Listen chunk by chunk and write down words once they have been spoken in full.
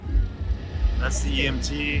That's the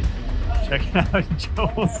EMT. Checking out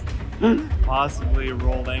Joel's possibly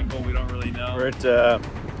rolled ankle. We don't really know. We're at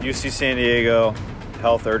UC San Diego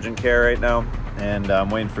Health Urgent Care right now, and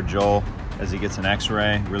I'm waiting for Joel as he gets an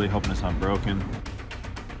x-ray. Really hoping it's not broken.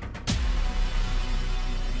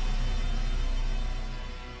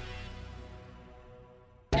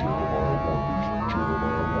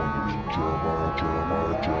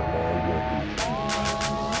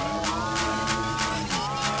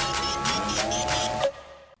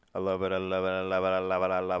 I love it, I love it, I love it, I love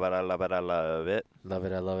it, I love it, I love it, I love it. Love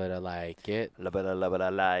it, I love it, I like it. Love it, I love it, I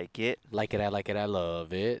like it. Like it, I like it, I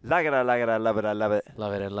love it. Like it, I like it, I love it, I love it.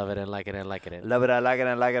 Love it and love it and like it and like it. Love it, I like it,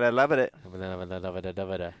 I like it, I love it. Love it, love it, love it,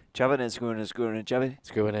 love it. Chopping and screwing and screwing and chopping.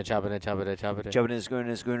 Screwing and chopping and chopping and chopping. Chopping and screwing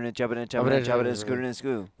and screwing and chopping and chopping and chopping and screwing and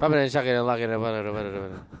screw. Popping and chucking and locking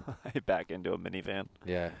and Back into a minivan.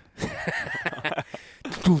 Yeah.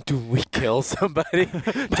 Do we kill somebody?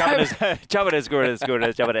 Chopping and screwing and screwing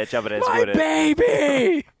and chopping and chopping and My screwing.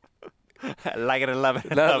 baby! Like it, I love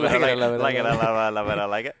it. Love it, I love it, Like it, I love it, I love it, I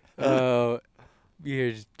like it. Oh, you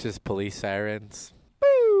hear just police sirens.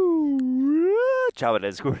 Chop it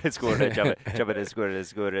and screw it, chop it, chop it and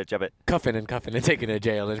screw it, chop it. Cuffing and taking to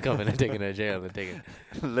jail and cuffing and taking to jail and taking.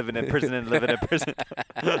 Living in prison and living in prison.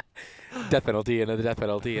 Death penalty and a death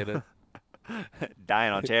penalty and a.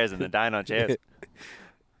 Dying on chairs and then dying on chairs.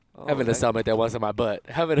 Having a stomach that wants in my butt.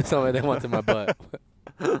 Having a stomach that wants in my butt.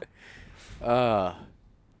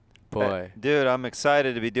 Boy. Dude, I'm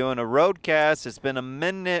excited to be doing a roadcast. It's been a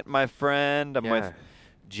minute, my friend. I'm with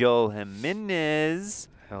Joel Jimenez.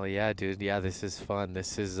 Hell yeah, dude. Yeah, this is fun.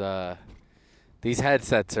 This is these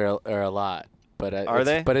headsets are a lot, but are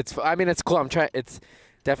they? But it's I mean it's cool. It's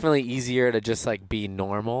definitely easier to just like be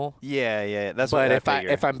normal. Yeah. That's but what I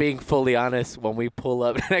figured. if I'm being fully honest, when we pull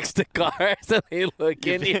up next to cars and they look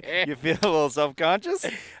in here, you feel a little self-conscious?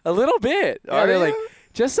 A little bit. Are they're you? like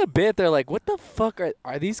just a bit. They're like, what the fuck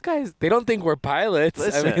are these guys? They don't think we're pilots.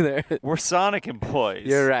 Listen, I mean, we're Sonic employees.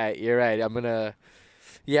 You're right. I'm gonna.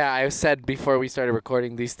 Yeah, I said before we started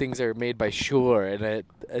recording, these things are made by Shure, and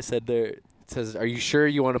I said there. It says, "Are you sure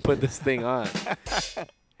you want to put this thing on?"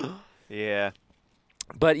 Yeah.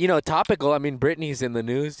 But topical. I mean, Britney's in the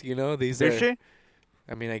news. These Is she?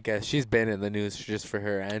 I mean, I guess she's been in the news just for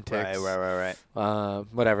her antics. Right.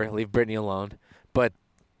 Whatever. Leave Britney alone. But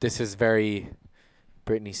this is very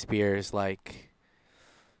Britney Spears like.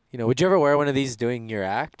 Would you ever wear one of these doing your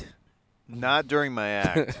act? Not during my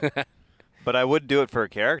act. But I would do it for a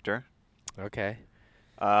character. Okay.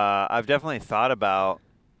 I've definitely thought about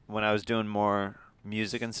when I was doing more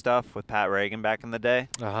music and stuff with Pat Reagan back in the day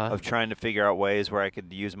of trying to figure out ways where I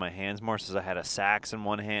could use my hands more since I had a sax in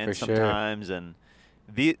one hand for sometimes. Sure. And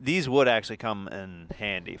these would actually come in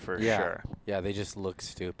handy for sure. Yeah, they just look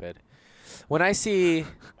stupid. When I see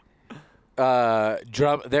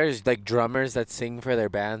there's like drummers that sing for their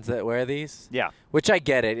bands that wear these. Yeah. Which I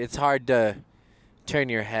get it. It's hard to turn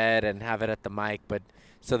your head and have it at the mic, but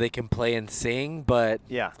so they can play and sing. But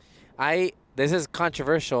yeah, this is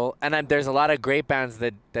controversial, and there's a lot of great bands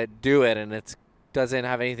that do it, and it doesn't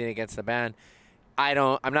have anything against the band.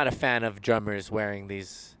 I'm not a fan of drummers wearing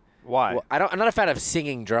these. Why? Well, I'm not a fan of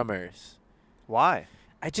singing drummers. Why?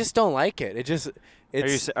 I just don't like it.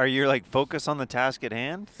 Are you like focus on the task at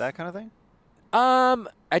hand, that kind of thing?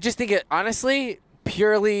 I just think it honestly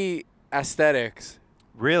purely aesthetics.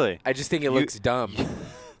 Really? I just think it looks dumb.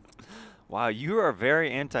 Wow, you are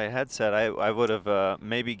very anti-headset. I would have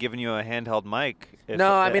maybe given you a handheld mic.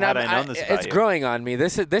 No, I mean, it's growing on me.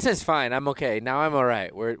 This is fine. I'm okay. Now I'm all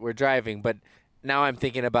right. We're driving, but now I'm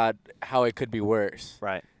thinking about how it could be worse.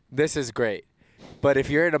 Right. This is great, but if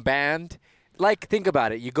you're in a band, like think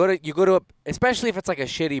about it. You go to especially if it's like a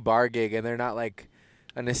shitty bar gig and they're not like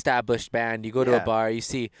an established band. You go to a bar, you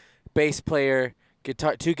see bass player,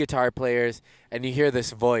 two guitar players, and you hear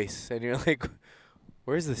this voice, and you're like,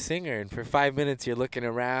 where's the singer? And for 5 minutes you're looking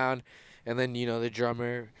around, and then the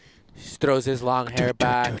drummer throws his long hair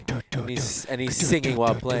back, and he's singing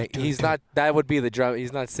while playing. That would be the drum.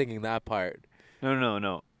 He's not singing that part.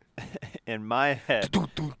 No. In my head,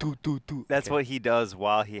 that's what he does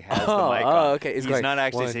while he has the mic on. Oh, okay. He's not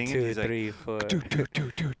actually singing. 1, 2, he's 3, 4.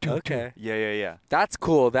 Okay. Yeah. That's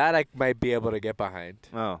cool. That I might be able to get behind.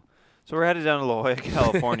 Oh. So we're headed down to La Jolla,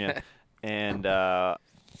 California, and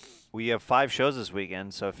we have 5 shows this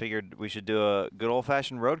weekend, so I figured we should do a good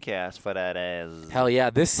old-fashioned roadcast for that as. Hell yeah.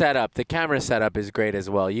 This setup, the camera setup is great as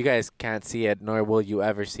well. You guys can't see it, nor will you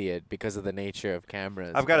ever see it because of the nature of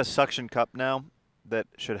cameras. I've got a suction cup now that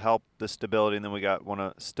should help the stability, and then we got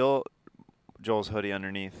still Joel's hoodie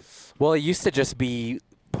underneath. Well, it used to just be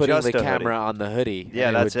putting the camera on the hoodie. Yeah,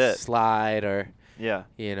 and that's it would it. Slide or. Yeah.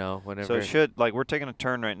 You know, whenever. So it should, like, we're taking a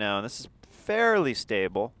turn right now, and this is fairly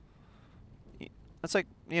stable. That's like,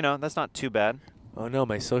 that's not too bad. Oh no,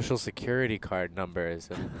 my social security card number is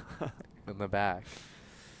in the back.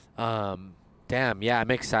 Damn, yeah,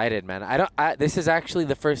 I'm excited, man. This is actually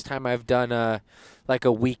the first time I've done a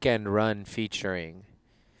weekend run featuring.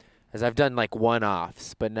 As I've done like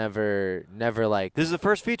one-offs, but never like. This is the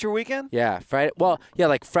first feature weekend? Yeah, Friday. Well, yeah,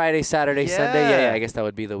 like Friday, Saturday, Sunday. Yeah, I guess that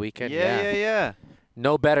would be the weekend. Yeah.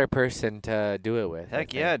 No better person to do it with.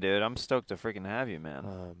 Heck yeah, dude! I'm stoked to freaking have you,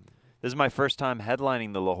 man. This is my first time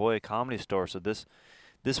headlining the La Jolla Comedy Store, so this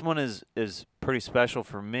one is pretty special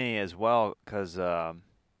for me as well, because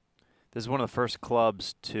this is one of the first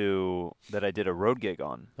clubs that I did a road gig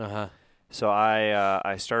on. So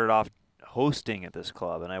I started off hosting at this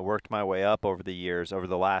club, and I worked my way up over the years, over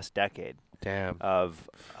the last decade. Damn. Of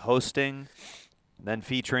hosting, then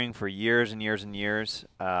featuring for years and years and years.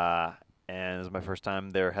 And this is my first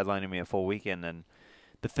time they're headlining me a full weekend. And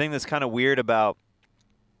the thing that's kind of weird about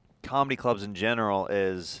comedy clubs in general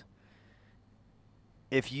is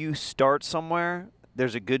if you start somewhere,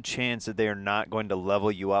 there's a good chance that they are not going to level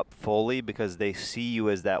you up fully because they see you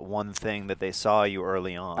as that one thing that they saw you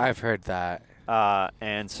early on. I've heard that.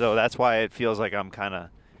 And so that's why it feels like I'm kind of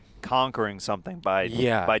conquering something by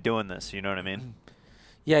doing this. You know what I mean?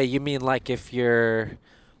 Yeah, you mean like if you're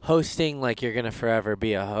hosting, like you're going to forever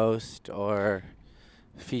be a host, or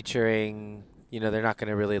featuring, they're not going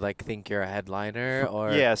to really like think you're a headliner,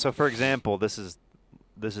 or... Yeah, so for example, this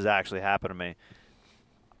has actually happened to me.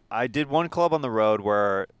 I did one club on the road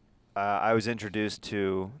where I was introduced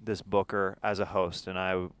to this booker as a host, and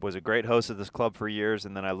I was a great host at this club for years,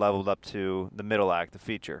 and then I leveled up to the middle act, the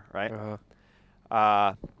feature, right?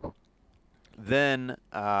 Then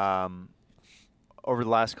over the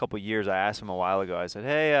last couple of years, I asked him a while ago, I said,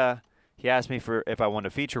 hey, he asked me if I wanted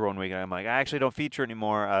to feature one week, and I'm like, I actually don't feature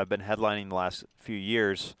anymore. I've been headlining the last few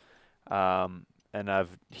years, and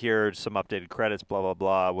I've heard some updated credits, blah, blah,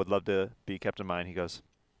 blah. Would love to be kept in mind. He goes,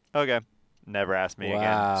 okay. Never asked me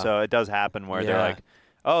again. So it does happen where they're like,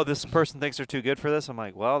 oh, this person thinks they're too good for this. I'm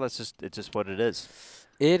like, well, it's just what it is.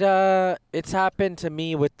 It's happened to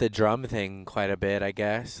me with the drum thing quite a bit, I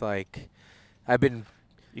guess. Like,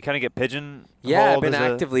 you kind of get pigeon. Yeah, I've been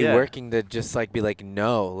actively working to just like be like,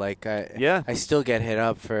 no, like I still get hit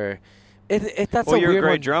up for it. That's well, a you're weird a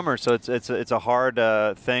great one. drummer, so it's a hard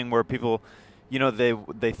thing where people,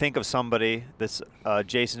 they think of somebody that's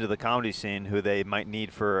adjacent to the comedy scene who they might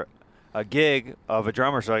need for a gig of a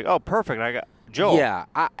drummer. So like, oh, perfect, I got Joel. Yeah,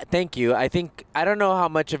 thank you. I don't know how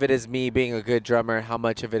much of it is me being a good drummer, how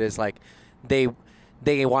much of it is like they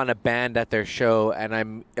want a band at their show and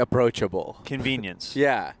I'm approachable. Convenience.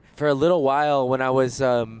 Yeah. For a little while when I was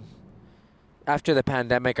after the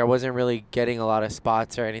pandemic, I wasn't really getting a lot of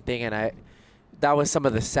spots or anything, and that was some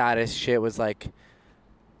of the saddest shit, was like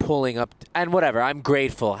pulling up and whatever. I'm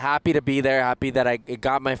grateful, happy to be there, happy that I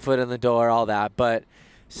got my foot in the door, all that, but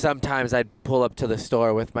sometimes I'd pull up to the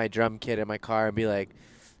store with my drum kit in my car and be like,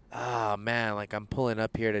 oh man, like I'm pulling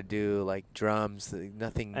up here to do like drums,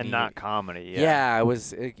 nothing and not comedy. Yeah,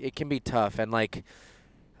 it can be tough. And like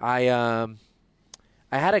I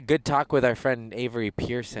had a good talk with our friend Avery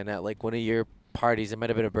Pearson at like one of your parties. It might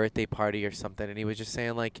have been a birthday party or something, and he was just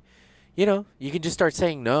saying like, you can just start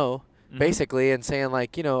saying no, basically, and saying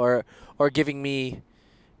like, or giving me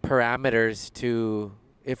parameters to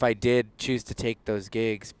if I did choose to take those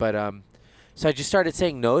gigs. But so I just started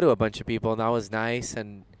saying no to a bunch of people, and that was nice.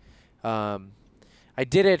 And I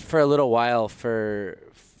did it for a little while for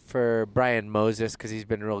Brian Moses because he's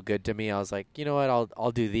been real good to me. I was like, you know what,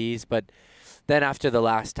 I'll do these. But then after the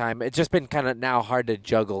last time, it's just been kind of now hard to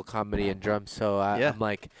juggle comedy and drums. So I'm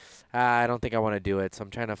like, I don't think I want to do it. So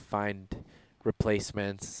I'm trying to find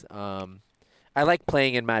replacements. I like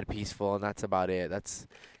playing in Mad Peaceful, and that's about it. That's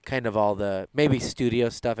kind of all the maybe studio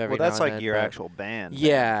stuff every now and then. Well, that's like your actual band.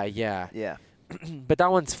 Yeah. But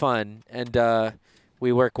that one's fun, and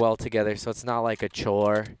we work well together, so it's not like a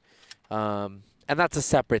chore. And that's a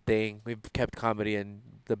separate thing. We've kept comedy and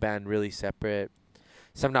the band really separate.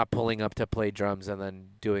 So I'm not pulling up to play drums and then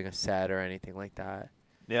doing a set or anything like that.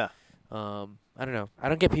 Yeah. I don't know. I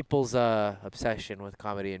don't get people's obsession with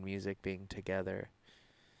comedy and music being together.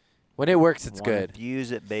 When it works, it's good.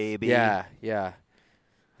 Fuse it, baby. Yeah.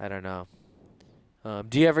 I don't know.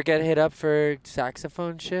 Do you ever get hit up for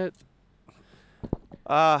saxophone shit?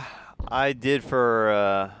 I did for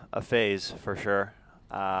a phase, for sure.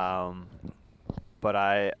 But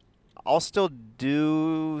I'll still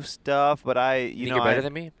do stuff, but you think you're better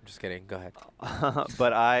than me? I'm just kidding. Go ahead.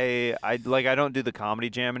 But I don't do the comedy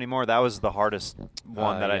jam anymore. That was the hardest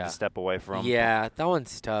one that I had to step away from. Yeah, that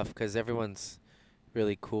one's tough because everyone's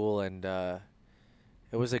really cool, and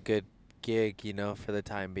it was a good gig, you know, for the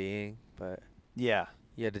time being. But Yeah.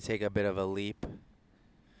 you had to take a bit of a leap.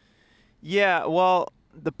 Yeah, well,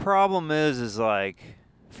 the problem is like,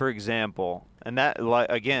 for example, and that, like,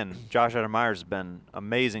 again, Josh Adam Meyers has been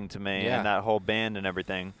amazing to me, Yeah. and that whole band and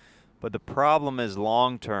everything. But the problem is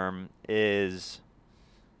long term is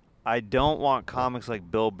I don't want comics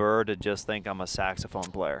like Bill Burr to just think I'm a saxophone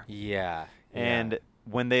player. Yeah. And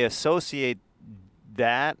when they associate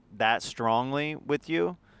that strongly with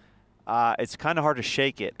you, it's kind of hard to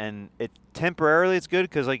shake it. And it temporarily it's good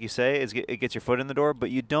because, like you say, it gets your foot in the door.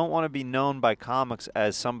 But you don't want to be known by comics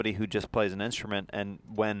as somebody who just plays an instrument. And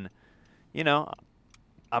when, you know,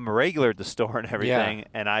 I'm a regular at the store and everything,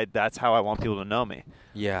 and that's how I want people to know me.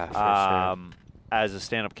 Yeah, for sure. As a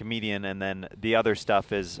stand-up comedian, and then the other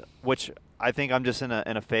stuff is, which I think I'm just in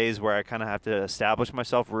a phase where I kind of have to establish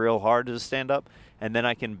myself real hard as a stand-up, and then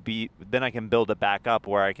I can build it back up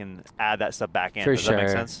where I can add that stuff back in. For Does sure. that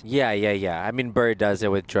make sense? Yeah. I mean, Bird does it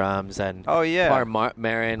with drums, and Oh yeah.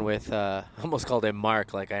 Marin with almost called him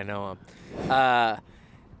Mark, like I know him.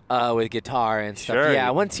 With guitar and stuff. Sure. Yeah,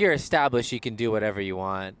 once you're established, you can do whatever you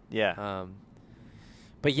want. Yeah.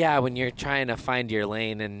 But yeah, when you're trying to find your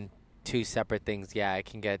lane and two separate things, yeah, it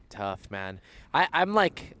can get tough, man. I'm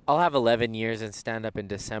like, I'll have 11 years in stand-up in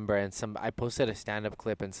December, and I posted a stand-up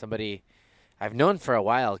clip, and somebody I've known for a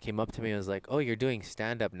while came up to me and was like, "Oh, you're doing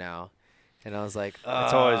stand-up now," and I was like, "Oh,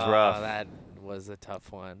 It's always rough. That was a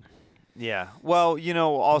tough one." Yeah. Well,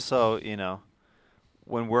 also,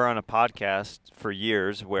 when we're on a podcast for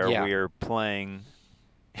years where Yeah. we're playing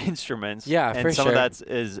instruments, Yeah, and for some sure. of that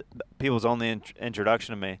is people's only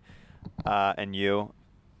introduction to me, and you.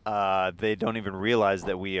 They don't even realize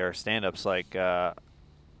that we are stand-ups. Like,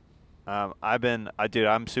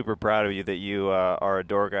 I'm super proud of you that you are a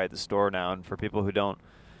door guy at the store now. And for people who don't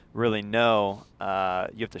really know,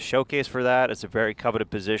 you have to showcase for that. It's a very coveted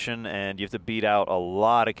position, and you have to beat out a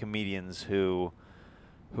lot of comedians who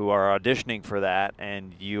are auditioning for that.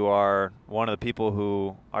 And you are one of the people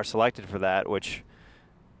who are selected for that, which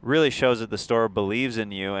really shows that the store believes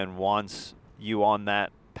in you and wants you on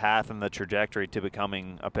that path and the trajectory to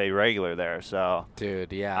becoming a paid regular there. So,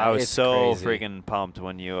 Dude, yeah, I was it's so crazy. freaking pumped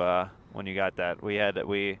when you got that. We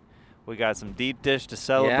got some deep dish to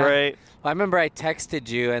celebrate. Well, I remember I texted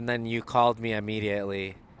you, and then you called me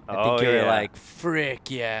immediately. I Oh, think you were yeah. like, "Frick,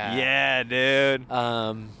 yeah." Yeah, dude.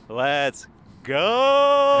 Let's go.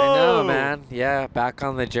 I know, man. Yeah, back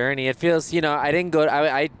on the journey. It feels, I didn't go.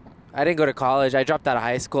 I didn't go to college. I dropped out of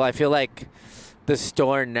high school. I feel like the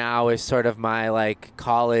store now is sort of my like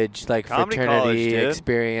college, like Comedy fraternity college, dude.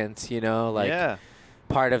 experience. Like yeah.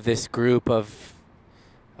 part of this group of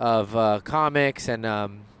comics, and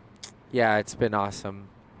yeah, it's been awesome.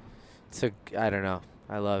 So I don't know.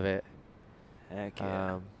 I love it. Heck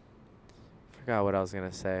yeah. Forgot what I was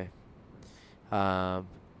gonna say.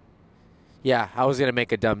 Yeah, I was gonna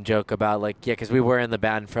make a dumb joke about because we were in the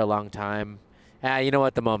band for a long time. You know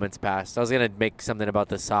what? The moment's passed. I was gonna make something about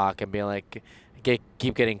the sock and be like,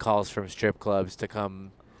 keep getting calls from strip clubs to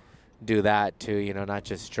come do that too. Not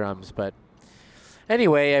just drums. But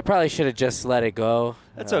anyway, I probably should have just let it go.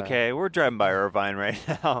 That's okay. We're driving by Irvine right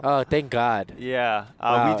now. Oh, thank God. Yeah.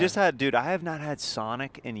 Wow. We just had, dude, I have not had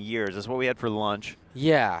Sonic in years. That's what we had for lunch.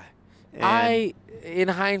 Yeah. And In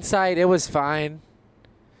hindsight, it was fine.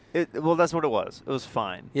 well, that's what it was. It was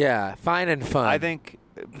fine. Yeah, fine and fun. I think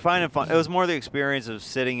fine and fun. It was more the experience of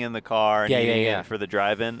sitting in the car and Yeah, eating yeah. it for the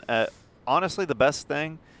drive-in. Honestly, the best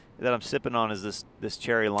thing that I'm sipping on is this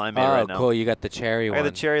cherry limeade Oh, right now. cool. You got the cherry I one. got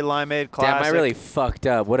the cherry limeade classic. Damn, I really fucked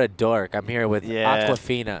up. What a dork. I'm here with Yeah.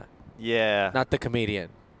 Aquafina, Yeah. not the comedian.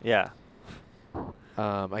 Yeah.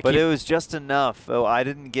 I But it was just enough. Oh, I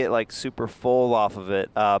didn't get like super full off of it.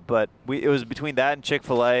 But it was between that and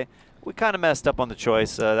Chick-fil-A. We kind of messed up on the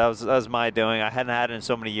choice. That was my doing. I hadn't had it in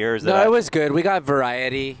so many years. No, it was good. We got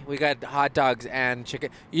variety. We got hot dogs and chicken.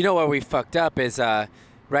 You know where we fucked up is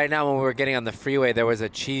right now when we were getting on the freeway, there was a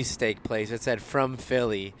cheesesteak place. It said "From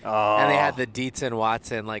Philly," Oh. and they had the Dietz and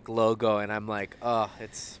Watson logo. And I'm like, oh,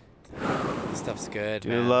 this stuff's good.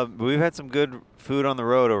 Man. We've had some good food on the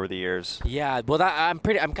road over the years. Yeah, well, I'm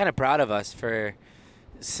kind of proud of us for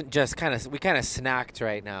just we kind of snacked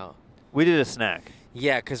right now. We did a snack.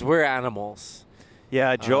 Yeah, because we're animals.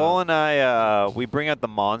 Yeah, Joel and I, we bring out the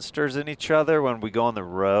monsters in each other when we go on the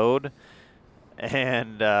road,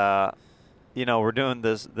 and we're doing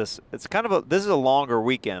this. It's kind of this is a longer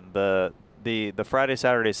weekend. The Friday,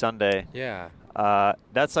 Saturday, Sunday. Yeah.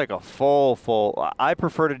 That's like a full. I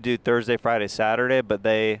prefer to do Thursday, Friday, Saturday, but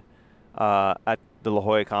they at the La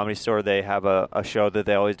Jolla Comedy Store they have a show that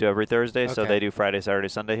they always do every Thursday, so Okay. they do Friday, Saturday,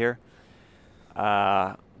 Sunday here.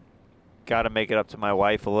 Got to make it up to my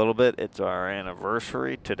wife a little bit. It's our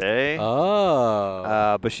anniversary today.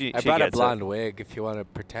 Oh. But she I brought a gets blonde wig if you want to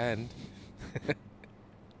pretend.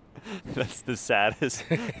 That's the saddest,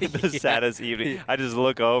 Yeah. saddest evening. I just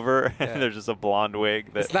look over Yeah. and there's just a blonde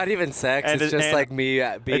wig. That, It's not even sex. and It's it- just and like me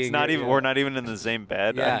being. it's not even. We're not even in the same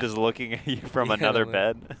bed. Yeah. I'm just looking at you from Yeah, another no,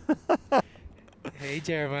 bed. Hey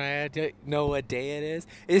Jeremiah, do you know what day it is?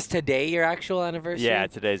 Is today your actual anniversary? Yeah,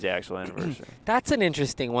 today's the actual anniversary. That's an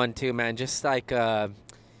interesting one too, man. Just like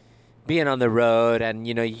being on the road, and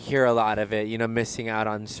you hear a lot of it. Missing out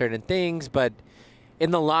on certain things, but in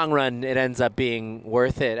the long run, it ends up being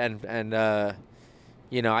worth it. And I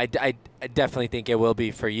definitely think it will be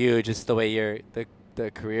for you, just the way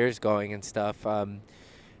the career's going and stuff.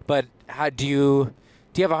 But how do you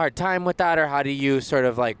have a hard time with that, or how do you sort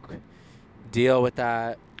of like deal with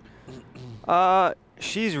that?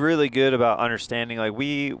 She's really good about understanding. Like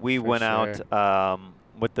we went sure. out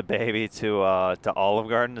with the baby to Olive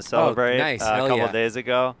Garden to celebrate nice. a Hell couple yeah. days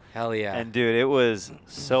ago. Hell yeah. And dude, it was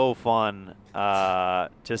so fun.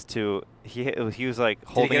 Just to he was like did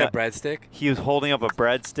you holding get up. a breadstick? He was holding up a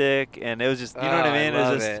breadstick, and it was just, you know what I mean? I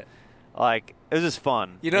love it was just it. like, it was just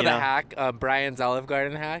fun. You know the hack, Brian's Olive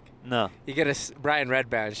Garden hack? No. You get Brian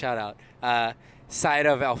Redband, shout out, side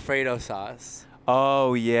of Alfredo sauce.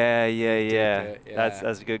 Oh yeah. Yeah.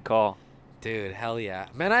 That's a good call, Dude, hell yeah.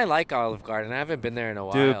 Man, I like Olive Garden. I haven't been there in a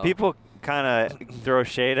while. dude. People kind of throw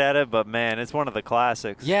shade at it, but man, it's one of the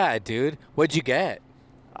classics. Yeah, dude. What'd you get?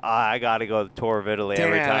 I gotta go to Tour of Italy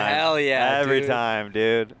every Damn, time. hell yeah, every dude. time,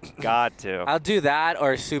 dude. Got to. I'll do that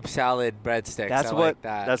or soup salad breadsticks. That's I what. like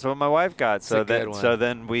that. That's what my wife got. So a good one. So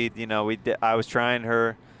then we did. I was trying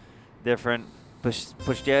her different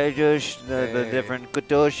posteriors, the Hey. different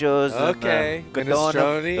cotoshos, Okay, and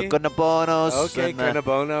minestrone. the conabonos, Okay, and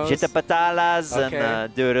carnabonos. chitapatalas, Okay.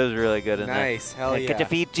 and dude, it was really good. Nice, hell and yeah.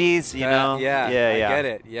 cachafichis, you know. Yeah, yeah. I get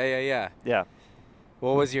it. Yeah. Yeah.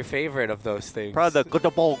 What was your favorite of those things? Probably the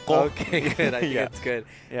cotabolco. Okay, good. I think Yeah. it's good.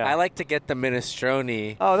 Yeah. I like to get the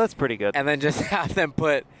minestrone Oh, that's pretty good. and then just have them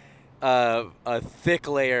put a thick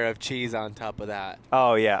layer of cheese on top of that.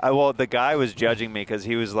 Oh yeah. Well, the guy was judging me because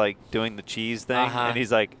he was like doing the cheese thing, Uh-huh. and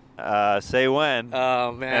he's like, "Say when?"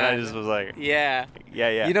 Oh man. and I just was like, yeah.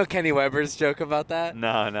 "Yeah." You know Kenny Weber's joke about that?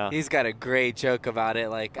 No. He's got a great joke about it.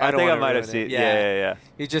 Like I don't think I wanna might have ruin seen. it. Yeah.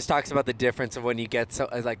 He just talks about the difference of when you get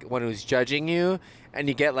like one who's judging you, and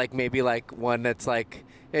you get like maybe like one that's like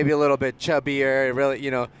maybe a little bit chubbier,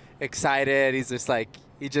 really excited. He's just like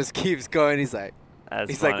he just keeps going. He's like That's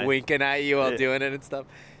he's funny. like winking at you while Yeah. doing it and stuff.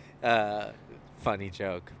 Funny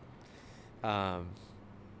joke.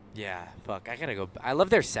 Yeah, fuck. I gotta go. I love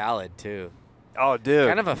their salad too. Oh, dude.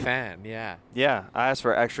 Kind of a fan. Yeah. Yeah, I asked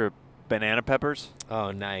for extra banana peppers.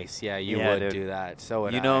 Oh, nice. Yeah, you Yeah, would dude. do that. So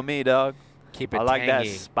would You I. know me, dog. Keep it I like tangy.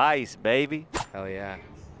 that spice, baby. Hell yeah.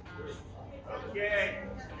 Okay,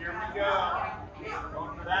 here we go.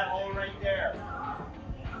 Going for that hole right there.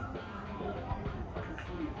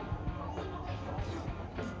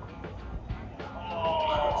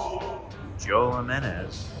 Joe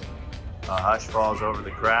Jimenez. A hush falls over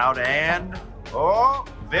the crowd and,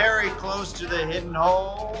 very close to the hidden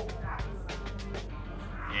hole.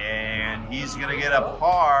 And he's going to get a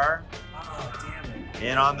par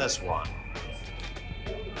in on this one.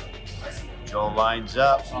 Joe lines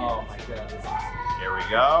up. Oh my god. Here we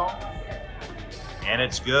go. And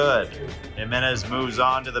it's good. Jimenez moves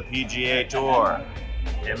on to the PGA Tour.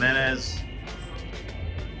 Jimenez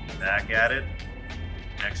back at it,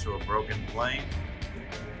 next to a broken plane.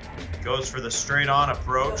 Goes for the straight on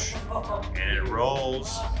approach, and it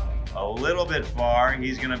rolls a little bit far.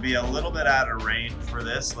 He's going to be a little bit out of range for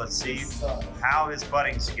this. Let's see how his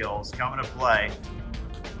putting skills come into play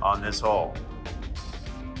on this hole.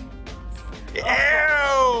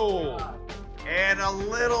 Ew! And a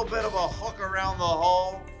little bit of a hook around the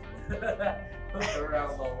hole.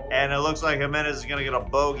 And it looks like Jimenez is going to get a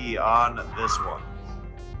bogey on this one.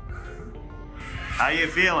 How you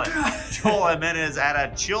feeling? Joel Jimenez at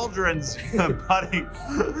a children's putting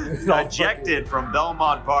ejected from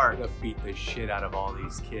Belmont Park. I'm gonna beat the shit out of all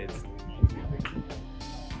these kids.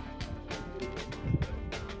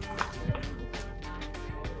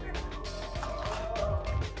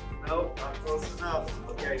 Nope, not close enough.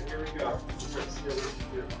 Okay, here we go. Let's see what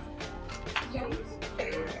we can do.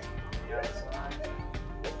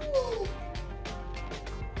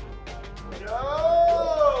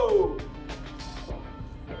 No!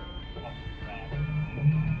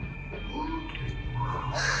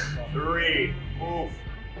 Three. Oof.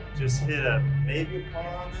 Just hit maybe a par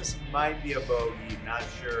on this. Might be a bogey. Not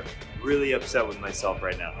sure. Really upset with myself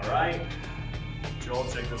right now. All right. Joel,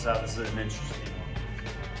 check this out. This is an interesting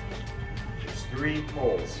 3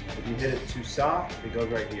 pulls. If you hit it too soft, it goes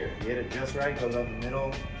right here. If you hit it just right, it goes up the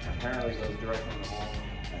middle, apparently goes direct from the hole.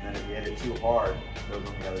 And then if you hit it too hard, it goes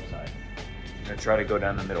on the other side. I'm gonna try to go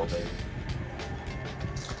down the middle, baby.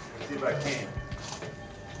 Let's see if I can.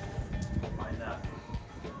 Find that.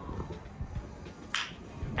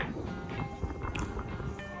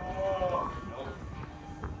 Oh, nope.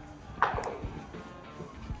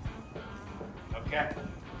 Okay.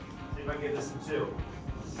 See if I can get this in 2.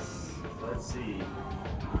 Let's see.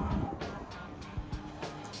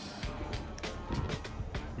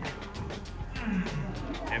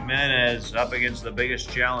 Jimenez up against the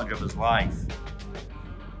biggest challenge of his life.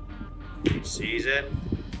 He sees it,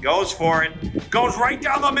 goes for it, goes right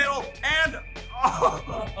down the middle, and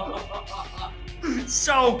oh,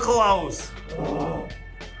 so close.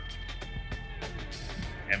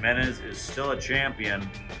 Jimenez is still a champion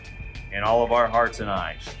in all of our hearts and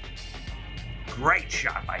eyes. Great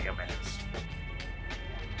shot by Jimenez.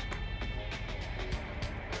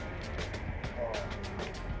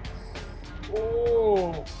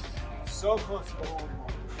 Oh, so close to the hole in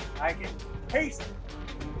one. I can taste it.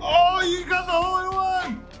 Oh, you got the hole in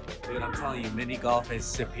one! Dude, I'm telling you, mini golf is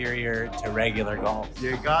superior to regular golf.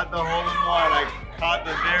 You got the hole in one. I caught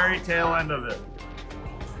the very tail end of it.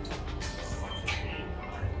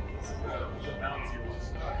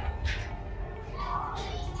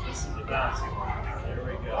 This is the bouncy one. There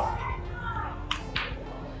we go.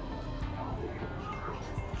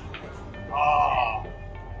 Ah.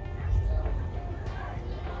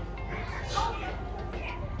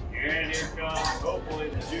 And here comes, hopefully,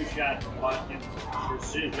 the 2-shot from Watkins.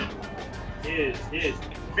 Precision is his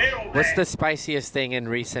middle. What's the spiciest thing in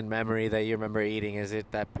recent memory that you remember eating? Is it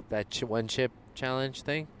that one chip challenge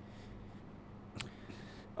thing?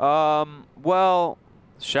 Well,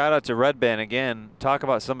 shout out to Red Band again. Talk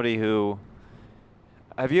about somebody who.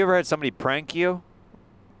 Have you ever had somebody prank you?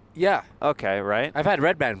 Yeah. Okay, right? I've had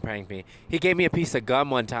Red Band prank me. He gave me a piece of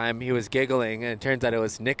gum one time. He was giggling, and it turns out it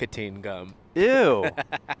was nicotine gum. Ew.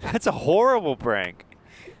 That's a horrible prank.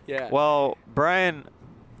 Yeah. Well, Brian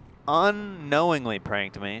unknowingly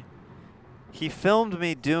pranked me. He filmed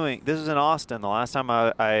me doing. This was in Austin the last time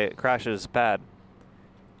I crashed his pad.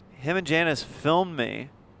 Him and Janice filmed me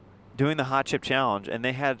doing the hot chip challenge, and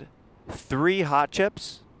they had 3 hot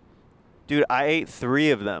chips. Dude, I ate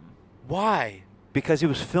 3 of them Why? because he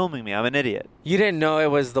was filming me. I'm an idiot. You didn't know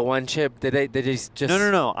it was the one chip? Did they just?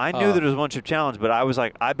 No. I knew that it was one chip challenge, but I was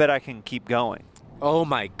like, I bet I can keep going. Oh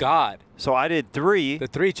my God! So I did 3. The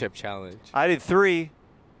 3 chip challenge. I did 3,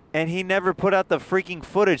 and he never put out the freaking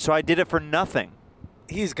footage, so I did it for nothing.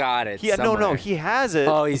 He's got it. No, somewhere. he has it.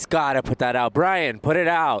 Oh, he's got to put that out. Brian, put it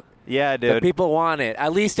out. Yeah, The dude. people want it.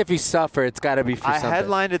 At least if you suffer, it's got to be for I something.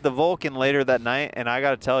 headlined at the Vulcan later that night, and I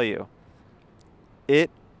got to tell you,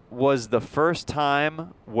 it was the first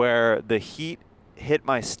time where the heat hit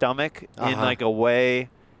my stomach in like a way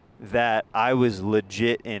that I was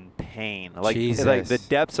legit in pain. Like the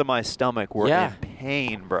depths of my stomach were in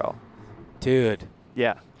pain, bro. Dude.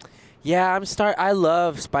 Yeah. Yeah, I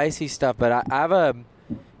love spicy stuff, but I have a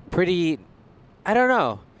pretty, I don't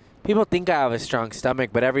know. People think I have a strong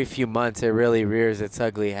stomach, but every few months it really rears its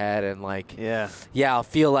ugly head, and I'll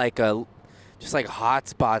feel like just like hot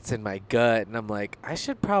spots in my gut, and I'm like, I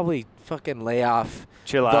should probably fucking lay off.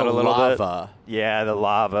 Chill out a little lava. bit. Yeah, the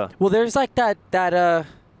lava. Well, there's like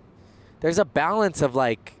there's a balance of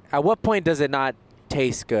like, at what point does it not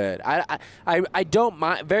taste good? I don't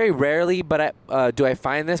mind, very rarely, but do I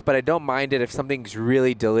find this? But I don't mind it if something's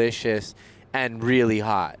really delicious and really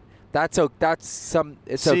hot. It's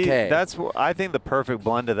okay. I think the perfect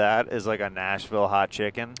blend of that is like a Nashville hot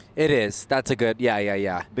chicken. It is. That's a good.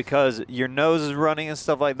 Yeah. Because your nose is running and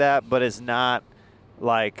stuff like that, but it's not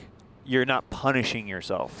like you're not punishing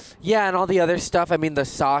yourself. Yeah, and all the other stuff. I mean, the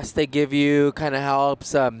sauce they give you kind of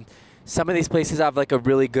helps. Some of these places have like a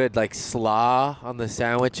really good like slaw on the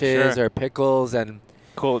sandwiches or pickles, and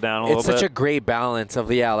cool it down a little bit. It's such a great balance of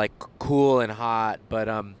like cool and hot. But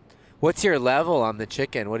what's your level on the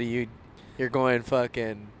chicken? What are you're going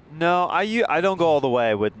fucking? No, I don't go all the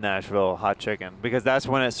way with Nashville hot chicken because that's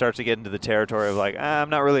when it starts to get into the territory of like, I'm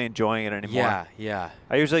not really enjoying it anymore. Yeah.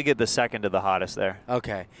 I usually get the second to the hottest there.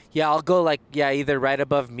 Okay. Yeah, I'll go either right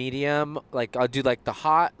above medium, like I'll do like the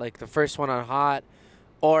hot, like the first one on hot,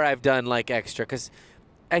 or I've done like extra because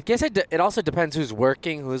I guess it also depends who's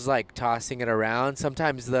working, who's like tossing it around.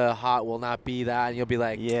 Sometimes the hot will not be that, and you'll be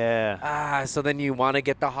like, so then you want to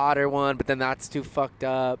get the hotter one, but then that's too fucked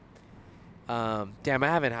up. Damn, I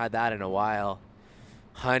haven't had that in a while.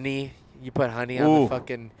 Honey, you put honey on the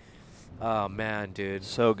fucking. Oh man, dude,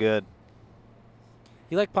 so good.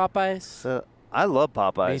 You like Popeyes? I love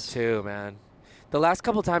Popeyes. Me too, man. The last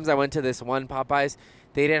couple times I went to this one Popeyes,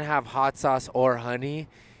 they didn't have hot sauce or honey.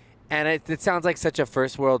 And it sounds like such a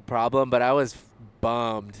first world problem, but I was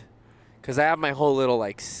bummed. Because I have my whole little,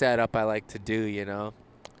 like, setup I like to do, you know?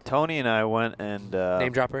 Tony and I went and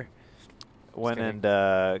Name dropper?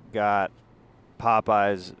 got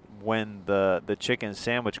Popeyes when the chicken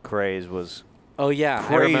sandwich craze was Oh, yeah.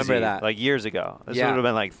 crazy, I remember that. like years ago. This Yeah. would have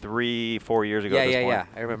been like 3-4 years ago yeah, at this yeah, point.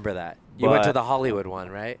 yeah. I remember that. You went to But- the Hollywood one,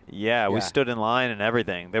 right? Yeah, we Yeah. stood in line and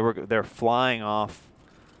everything. They're flying off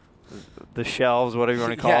the shelves, whatever you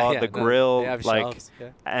want to call Yeah, it, yeah, the no, grill, they have like. shelves, yeah.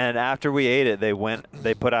 And after we ate it,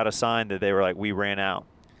 they put out a sign that they were like, we ran out.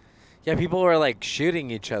 Yeah, people were, like, shooting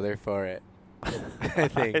each other for it. I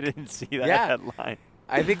think. I didn't see that Yeah. headline.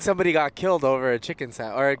 I think somebody got killed over a chicken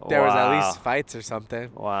sandwich, or there was at Wow. least fights or something.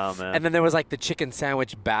 Wow, man. And then there was like the chicken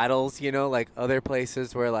sandwich battles, you know, like other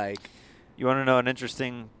places where like, You want to know an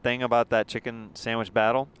interesting thing about that chicken sandwich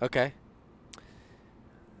battle? okay,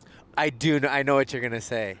 I do, I know what you're gonna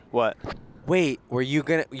say. What? Wait,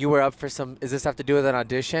 you were up for some? Does this have to do with an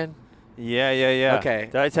audition? Yeah. Okay.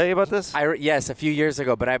 Did I tell you about this? Yes, a few years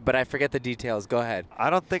ago, but I forget the details. Go ahead. I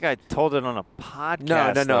don't think I told it on a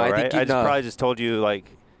podcast. No. though, I right? think you I just know. probably just told you like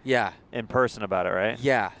Yeah, in person about it, right?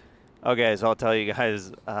 yeah, Okay, so I'll tell you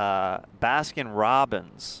guys. Baskin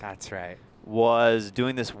Robbins that's right. was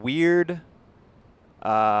doing this weird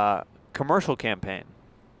commercial campaign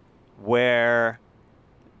where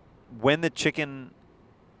when the chicken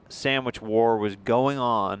sandwich war was going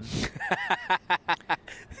on,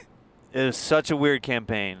 it was such a weird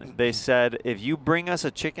campaign. They said, if you bring us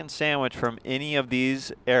a chicken sandwich from any of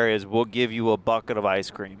these areas, we'll give you a bucket of ice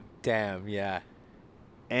cream. Damn, yeah,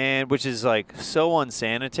 And which is like so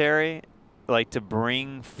unsanitary, like to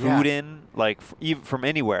bring food Yeah. in, like even from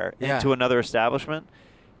anywhere Yeah. into another establishment,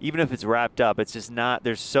 even if it's wrapped up, it's just not.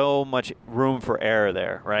 There's so much room for error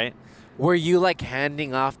there, right? Were you like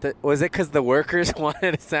handing off was it because the workers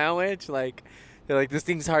wanted a sandwich? Like, they're like, this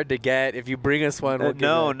thing's hard to get. If you bring us one, we'll give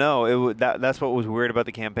it. No. That's what was weird about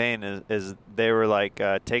the campaign is they were like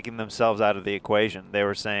taking themselves out of the equation. They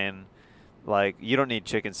were saying, like, you don't need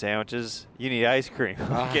chicken sandwiches, you need ice cream.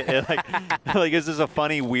 like this is a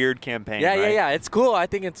funny, weird campaign. Yeah, right? yeah. It's cool. I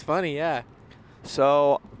think it's funny. Yeah.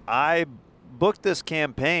 So I booked this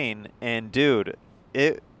campaign, and dude,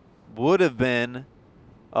 it would have been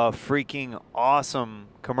a freaking awesome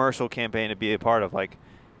commercial campaign to be a part of. Like,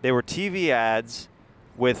 they were TV ads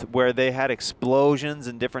with where they had explosions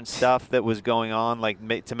and different stuff that was going on, like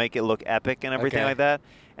to make it look epic and everything Okay. like that.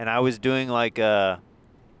 And I was doing like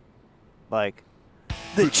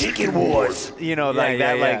the chicken wars, you know, Yeah, like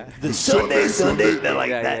yeah, that, yeah. like the Sunday, that, like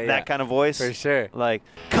Yeah, that, yeah, yeah. that kind of voice, For sure. like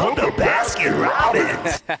come to Baskin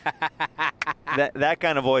Robbins. that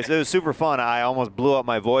kind of voice. It was super fun. I almost blew up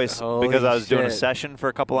my voice Holy because I was doing a shit. session for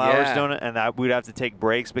a couple hours Yeah. doing it, and we'd have to take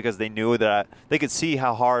breaks because they knew that they could see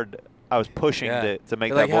how hard I was pushing Yeah. to make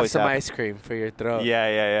You're that like, have voice some happen. ice cream for your throat.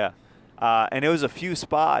 Yeah. And it was a few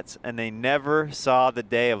spots, and they never saw the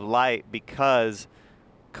day of light because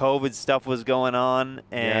COVID stuff was going on,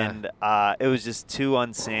 and it was just too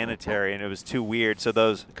unsanitary, and it was too weird. So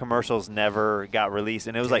those commercials never got released,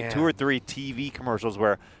 and it was like 2 Damn. or 3 TV commercials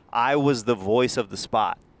where I was the voice of the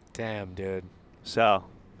spot. Damn, dude. So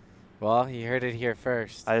Well, you heard it here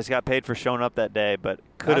first. I just got paid for showing up that day, but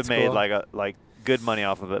could have That's made cool. like good money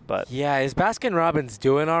off of it. But Yeah, is Baskin Robbins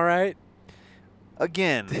doing all right?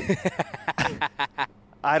 again,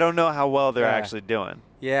 I don't know how well they're Yeah. actually doing.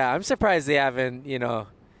 Yeah, I'm surprised they haven't,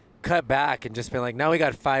 cut back and just been like, now we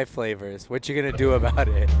got 5 flavors. What you gonna do about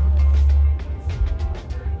it?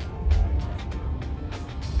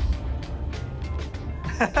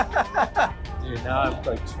 Dude, now I'm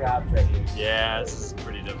like trapped right here. Yeah, this is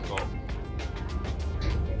pretty difficult.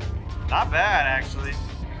 Not bad, actually.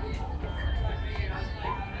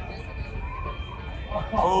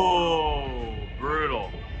 Oh,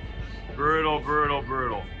 brutal.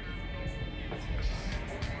 Brutal.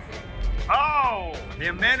 Oh,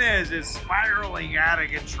 Jimenez is spiraling out of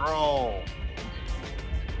control.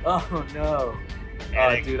 Oh no. Oh,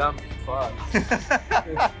 Eric. dude, I'm fucked.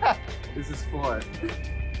 This is 4.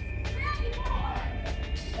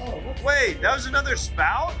 Wait, that was another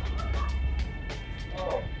spout?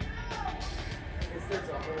 Oh. There's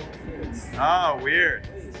a whole thing. Oh, weird.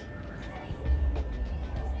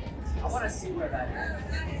 I want to see where that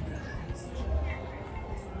is.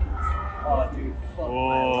 Oh, dude, fuck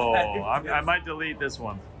Oh, my life. I might delete this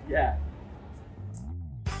one. Yeah.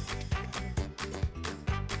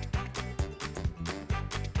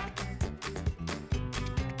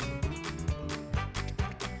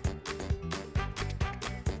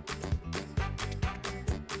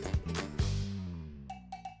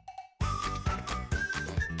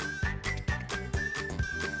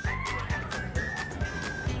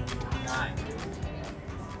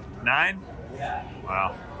 9?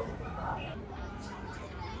 Wow.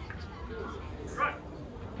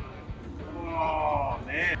 Oh,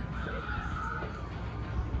 man.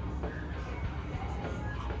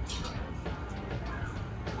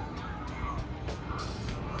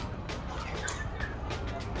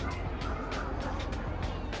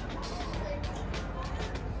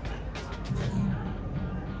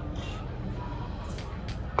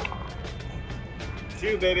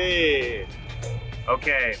 Two, baby.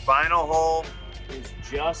 Okay, final hole is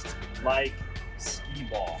just like skee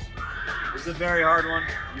ball. This is a very hard one.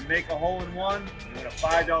 You make a hole in one, you win a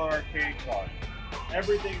 $5 arcade card.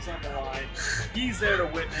 Everything's on the line. He's there to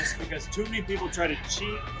witness because too many people try to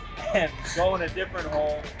cheat and go in a different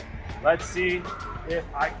hole. Let's see if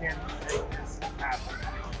I can make this happen.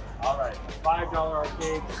 All right, $5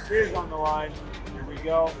 arcade is on the line. Here we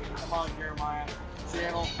go. Come on, Jeremiah.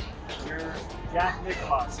 Channel your Jack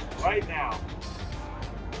Nicklaus right now.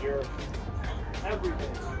 Your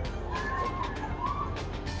everything.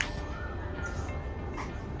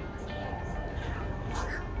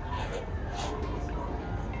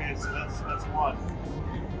 Okay, so that's one.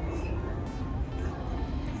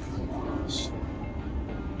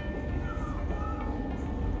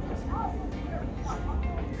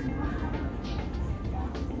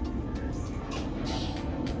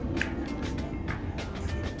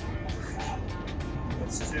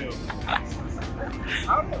 That's two.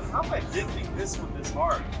 How am I dipping this one this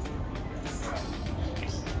hard?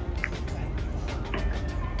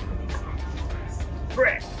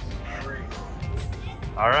 Frick.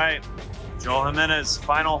 All right, Joel Jimenez,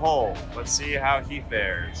 final hole. Let's see how he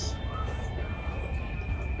fares.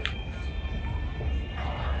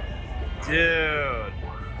 Dude,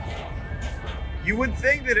 you would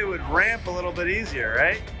think that it would ramp a little bit easier,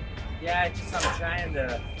 right? Yeah, I'm trying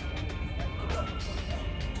to.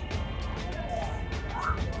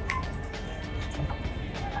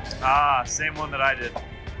 Ah, same one that I did.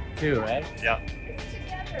 2, right? Yeah.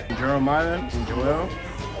 Jeremiah and Joel.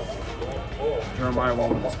 Jeremiah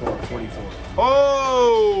won with the score of 44.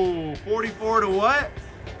 Oh, 44 to what?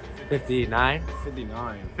 59.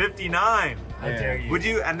 59. 59. I dare you. Would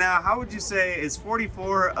you, and now how would you say, is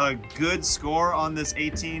 44 a good score on this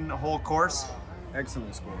 18-hole course?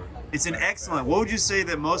 Excellent score. It's an excellent. What would you say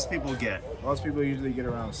that most people get? Most people usually get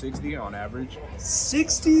around 60 on average.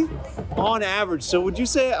 60 on average. So would you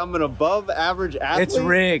say I'm an above average athlete? It's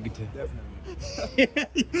rigged. Definitely.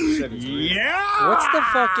 Yeah. What's the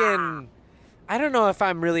fucking? I don't know if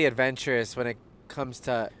I'm really adventurous when it comes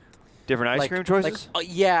to Different ice like, cream choices?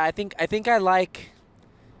 yeah, I think I like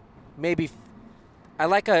maybe I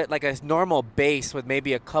like a normal base with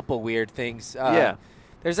maybe a couple weird things. Yeah.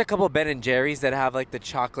 There's a couple Ben and Jerry's that have like the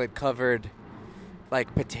chocolate covered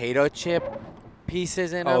like potato chip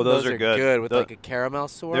pieces in them. Oh, those are good. with Tho- like a caramel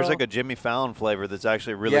swirl. There's like a Jimmy Fallon flavor that's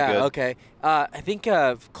actually really yeah, good. okay. I think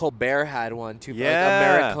Colbert had one too. For,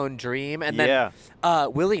 Yeah. like Americone Dream, and then Yeah.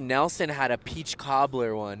 Willie Nelson had a peach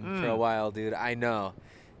cobbler one for a while, dude. I know.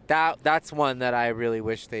 That's one that I really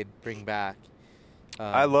wish they'd bring back.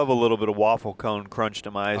 I love a little bit of waffle cone crunch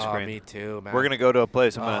to my ice cream. Me too, man. We're gonna go to a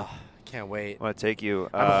place. I'm can't wait. gonna take you.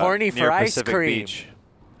 I'm horny near for ice Pacific cream. Beach.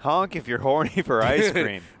 Honk if you're horny for ice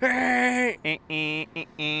cream.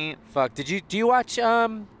 Fuck. Do you watch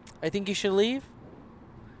I Think You Should Leave?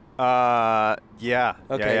 Yeah.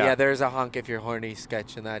 Okay, Yeah. there's a honk if you're horny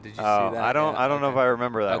sketch in that. Did you see Oh, that? I don't Yeah, know if I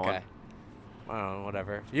remember that okay. one. I don't know,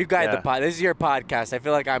 whatever. You guide Yeah. the pod. This is your podcast. I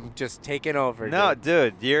feel like I'm just taking over. No,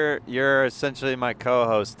 dude. dude, you're essentially my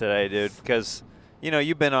co-host today, dude, because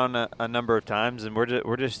you've been on a number of times, and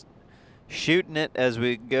we're just shooting it as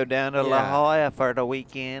we go down to La Yeah. Jolla for the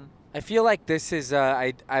weekend. I feel like this is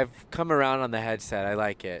I've come around on the headset. I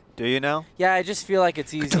like it. Do you know? Yeah, I just feel like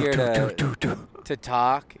it's easier to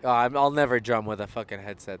talk. Oh, I'll never drum with a fucking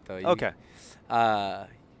headset though. Okay.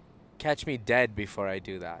 Catch me dead before I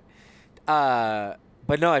do that.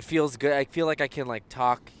 But no, it feels good. I feel like I can like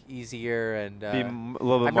talk easier and Be a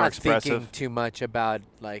little bit I'm more not expressive. thinking too much about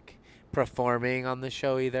like performing on the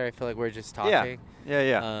show either. I feel like we're just talking.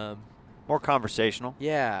 Yeah. More conversational.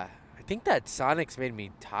 Yeah. I think that Sonic's made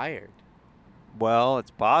me tired. Well,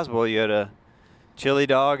 it's possible. You had a chili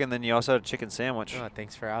dog, and then you also had a chicken sandwich. Oh,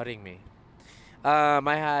 thanks for outing me. I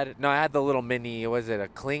had the little mini. Was it a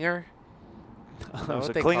clinger? It was What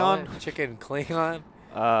a they call Klingon? it? Chicken Klingon?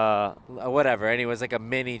 Uh, Whatever. And it was like a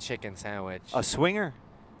mini chicken sandwich. a swinger?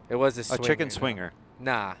 It was a A swinger, chicken no. swinger?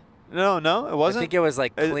 Nah. No, it I wasn't. think it was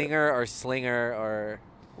like Is- clinger or slinger or.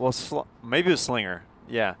 Well, maybe it was slinger.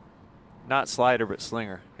 Yeah. Not slider, but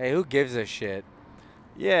slinger. Hey, who gives a shit?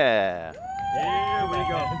 Yeah. Here we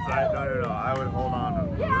go. No. I would hold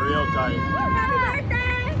on real tight.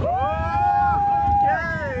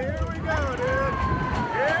 go, dude.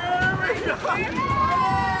 Here we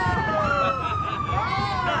go.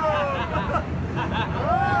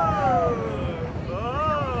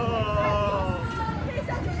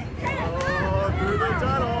 Through the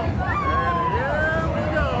tunnel. And here we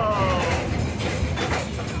go.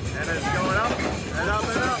 And it's going up and up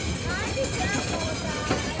and up.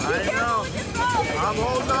 I know. I'm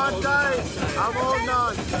holding on tight. I'm holding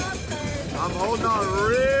on. I'm holding on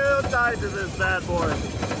real tight to this bad boy.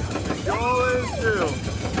 The goal is to.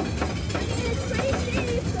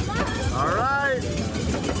 All right.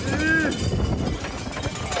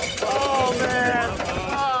 Oh, man.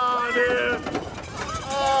 Oh, dude.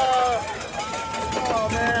 Oh,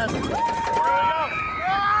 man. Here we go.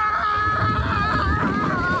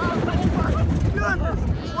 Oh, my goodness.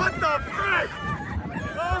 What the frick?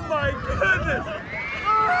 Oh, my goodness.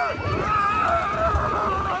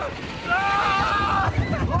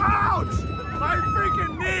 Ouch! My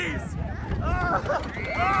freaking knees!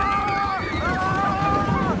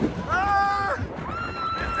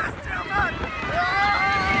 Is this too much?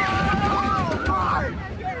 Oh my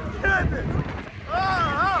goodness!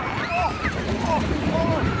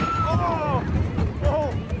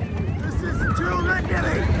 This is too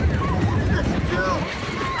rickety! This is too...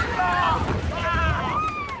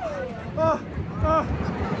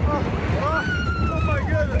 Oh my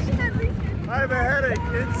goodness! I have a headache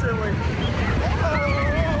instantly.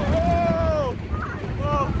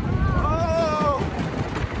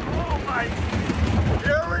 Oh my!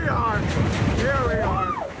 Here we are. Here we are.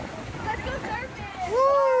 Let's go surfing.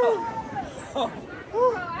 Woo!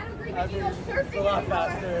 Bro, I don't think we can go surfing. It's a lot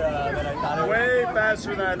faster than I thought it Way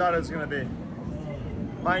faster than I thought it was gonna be.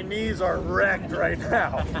 My knees are wrecked right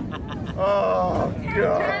now. Oh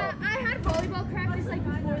god. I had volleyball practice like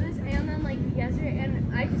before this and then like yesterday,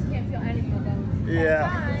 and I just can't feel any of them. Yeah.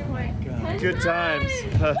 Time, like, Good times.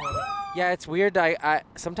 Yeah, it's weird. I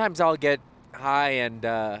sometimes I'll get high and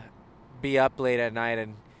be up late at night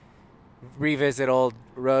and revisit old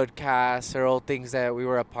roadcasts or old things that we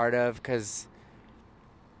were a part of. Because,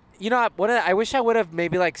 you know, I wish I would have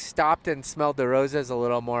maybe like stopped and smelled the roses a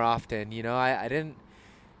little more often. You know, I didn't.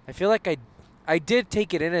 I feel like I did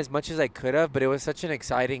take it in as much as I could have, but it was such an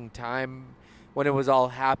exciting time when it was all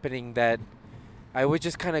happening that I was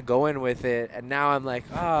just kind of going with it. And now I'm like,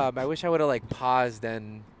 I wish I would have like paused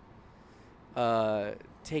and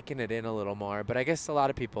taken it in a little more. But I guess a lot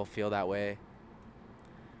of people feel that way.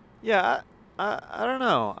 Yeah, I don't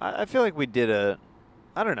know. I feel like we did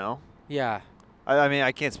I don't know. Yeah. I mean,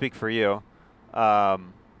 I can't speak for you. I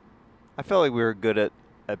felt like we were good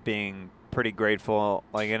at being pretty grateful,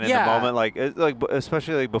 like in the moment, like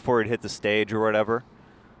especially like before it hit the stage or whatever.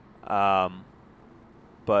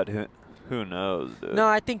 But who knows, dude? No,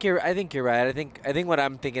 I think you're right. I think what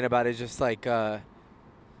I'm thinking about is just like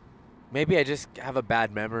maybe I just have a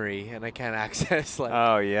bad memory and I can't access like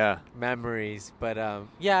Oh yeah. memories. But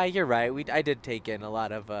yeah, you're right. I did take in a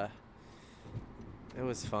lot of it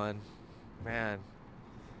was fun. Man.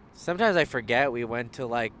 Sometimes I forget we went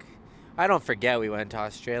to I don't forget we went to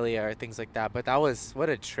Australia or things like that, but what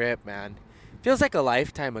a trip, man. Feels like a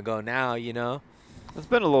lifetime ago now, you know? It's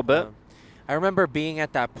been a little bit. I remember being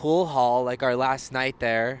at that pool hall, like our last night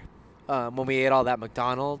there, when we ate all that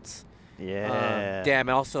McDonald's. Yeah. Damn,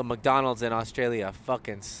 also McDonald's in Australia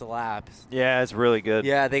fucking slaps. Yeah, it's really good.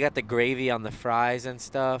 Yeah, they got the gravy on the fries and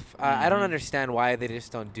stuff. I don't Mhm. understand why they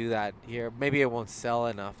just don't do that here. Maybe it won't sell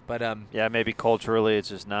enough, but Yeah, maybe culturally it's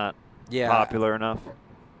just not yeah. popular enough.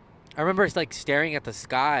 I remember it's like staring at the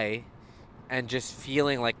sky and just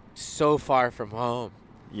feeling like so far from home.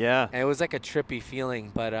 Yeah. And it was like a trippy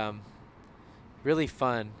feeling, but really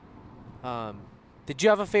fun. Did you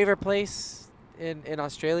have a favorite place in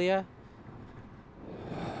Australia?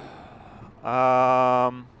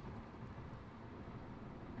 I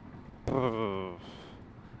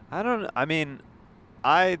don't. I mean,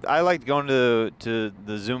 I liked going to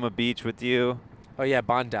the Zuma Beach with you. Oh yeah,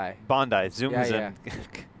 Bondi. Bondi. Zuma's Yeah, in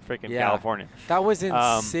freaking Yeah. California. That was in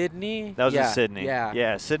Um, Sydney. That was yeah, in Sydney. Yeah.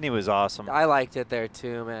 Yeah, Sydney was awesome. I liked it there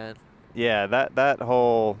too, man. Yeah, that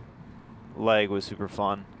whole leg was super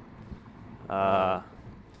fun. Well,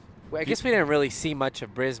 I guess we didn't really see much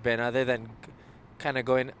of Brisbane other than kind of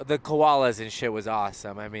going. The koalas and shit was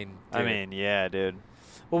awesome. I mean, yeah, dude.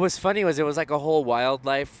 what was funny was it was like a whole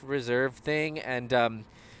wildlife reserve thing. And do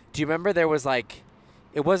you remember there was like,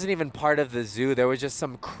 it wasn't even part of the zoo. There was just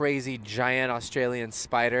some crazy giant Australian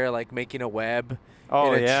spider like making a web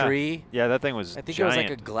Oh in a yeah. tree. Yeah, that thing was I think giant. it was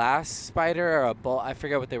like a glass spider or a bull. I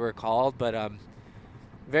forget what they were called, but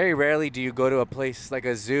very rarely do you go to a place like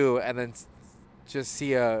a zoo and then just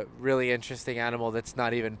see a really interesting animal that's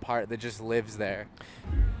not even that just lives there.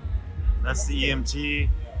 That's the EMT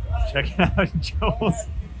checking out Joel's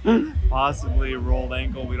possibly rolled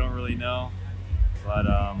ankle. We don't really know, but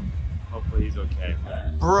hopefully he's okay.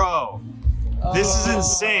 Bro, this is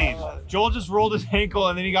insane. Joel just rolled his ankle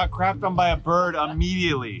and then he got crapped on by a bird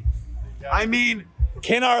immediately. I mean,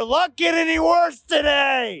 can our luck get any worse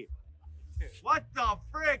today? What the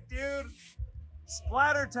frick, dude?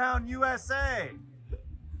 Splattertown, USA.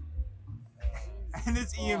 And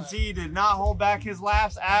this EMT did not hold back his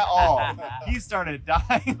laughs at all. He started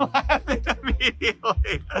dying laughing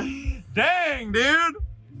immediately. Dang, dude.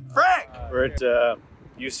 Frick. We're at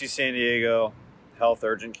UC San Diego Health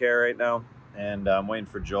Urgent Care right now. And I'm waiting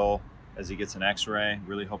for Joel as he gets an x-ray.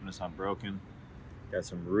 Really hoping it's not broken. Got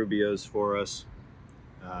some Rubios for us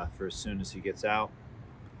for as soon as he gets out.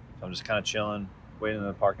 So I'm just kind of chilling, waiting in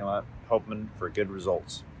the parking lot, hoping for good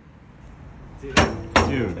results. Dude,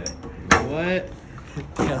 what?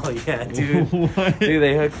 Hell yeah, dude. What?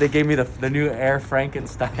 Dude, they gave me the new Air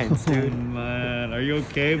Frankensteins, dude. Oh, man, are you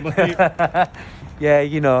okay, buddy? Yeah,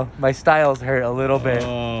 you know, my styles hurt a little bit,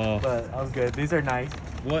 Oh, but I'm good. These are nice.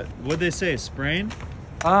 what'd they say? Sprain?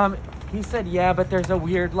 He said yeah, but there's a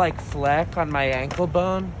weird like fleck on my ankle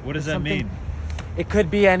bone. What does that Something- mean? It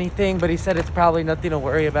could be anything, but he said it's probably nothing to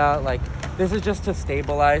worry about. Like, this is just to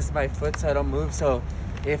stabilize my foot so I don't move. So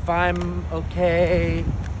if I'm okay,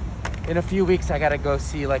 in a few weeks I gotta go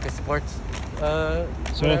see like a sports So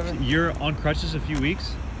whatever. if you're on crutches a few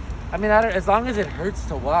weeks? I mean, as long as it hurts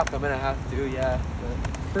to walk, I'm gonna have to, yeah.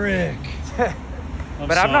 Frick.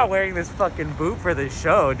 But I'm not wearing this fucking boot for the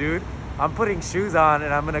show, dude. I'm putting shoes on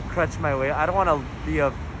and I'm gonna crutch my way. I don't want to be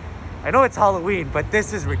I know it's Halloween, but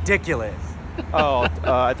this is ridiculous.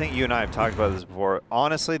 I think you and I have talked about this before.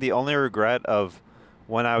 Honestly, the only regret of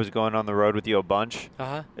when I was going on the road with you a bunch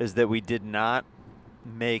is that we did not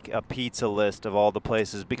make a pizza list of all the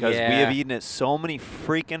places because we have eaten at so many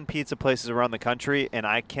freaking pizza places around the country, and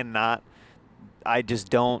I just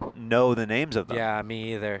don't know the names of them. Yeah,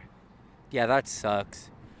 me either. Yeah, that sucks.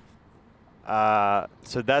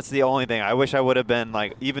 So that's the only thing. I wish I would have been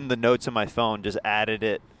like, even the notes in my phone just added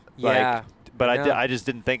it. Yeah. But I know. I just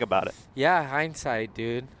didn't think about it. Yeah, hindsight,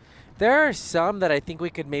 dude. There are some that I think we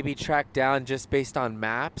could maybe track down just based on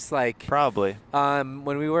maps. Like, Probably.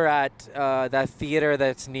 when we were at that theater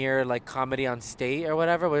that's near like Comedy on State or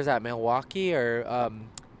whatever, what is that, Milwaukee or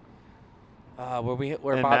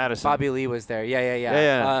where In Madison. Bobby Lee was there? Yeah.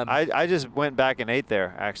 Yeah. I just went back and ate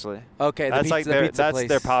there actually. Okay, That's the like pizza that's place.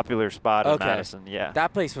 their popular spot in Okay. Madison. Yeah.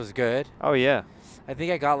 That place was good. Oh yeah. I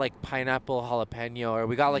think I got like pineapple jalapeno, or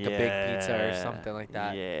we got like a big pizza or something like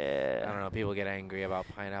that. Yeah. I don't know. People get angry about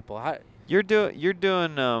pineapple. You're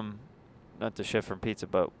doing not to shift from pizza,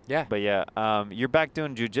 but Yeah. you're back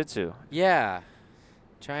doing jujitsu. Yeah.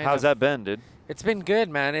 How's that been, dude? It's been good,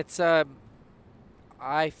 man. It's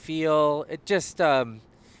I feel it just I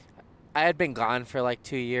had been gone for like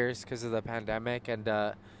 2 years because of the pandemic,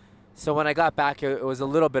 and so when I got back, it was a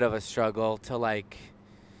little bit of a struggle to like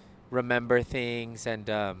remember things and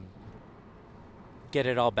get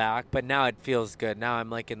it all back. But now it feels good. Now I'm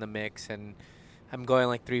like in the mix, and I'm going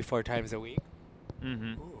like 3-4 times a week.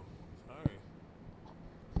 Mm-hmm. Ooh, sorry.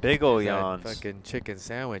 Big ol' That yawns. fucking chicken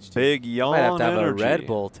sandwich. Dude. Big yawn Might have to have energy. a Red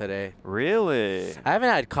Bull today. Really? I haven't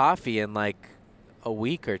had coffee in like a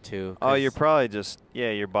week or two. Oh, 'cause- you're probably just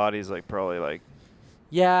your body's like probably like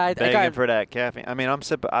yeah. I begging got for that caffeine. I mean,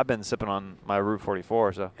 I've been sipping on my Route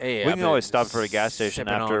 44, so Hey, we I've can always been stop for a gas station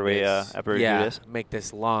sipping after on we this. do this. Make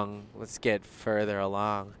this long. Let's get further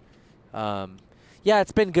along. Yeah,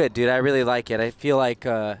 it's been good, dude. I really like it. I feel like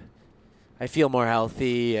I feel more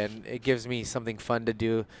healthy, and it gives me something fun to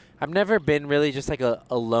do. I've never been really just like a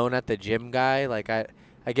alone at the gym guy. Like I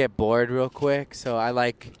get bored real quick, so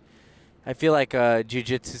I feel like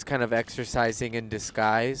jiu-jitsu is kind of exercising in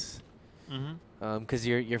disguise. Mm-hmm. Because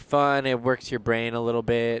you're fun, it works your brain a little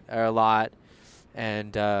bit or a lot,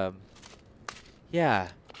 and yeah,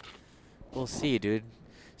 we'll see, dude.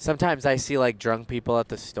 Sometimes I see like drunk people at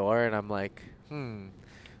the store, and I'm like,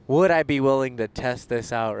 would I be willing to test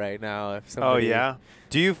this out right now? If Oh somebody, yeah.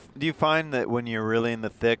 Do you find that when you're really in the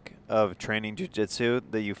thick of training jiu-jitsu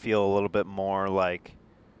that you feel a little bit more like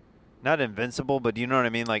not invincible, but you know what I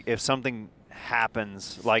mean? Like if something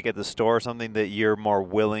happens like at the store or something that you're more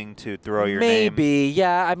willing to throw your name. Maybe,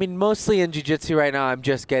 yeah. I mean, mostly in jiu-jitsu right now, I'm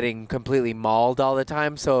just getting completely mauled all the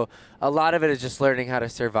time. So a lot of it is just learning how to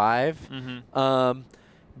survive. Mm-hmm.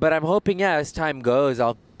 But I'm hoping, as time goes,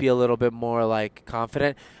 I'll be a little bit more like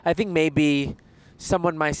confident. I think maybe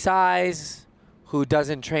someone my size who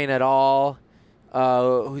doesn't train at all,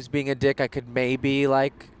 who's being a dick, I could maybe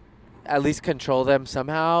like at least control them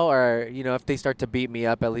somehow, or if they start to beat me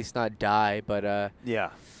up, at least not die. But Yeah.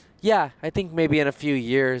 Yeah, I think maybe in a few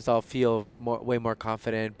years I'll feel way more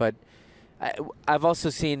confident. But I've also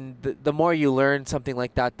seen the more you learn something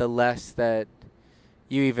like that, the less that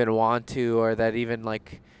you even want to, or that even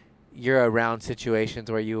like you're around situations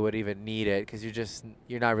where you would even need it, because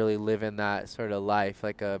you're not really living that sort of life,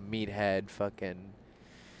 like a meathead fucking.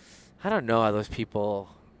 I don't know how those people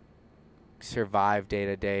survive day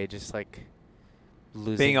to day, just like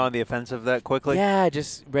losing. Being on the offensive that quickly. Yeah,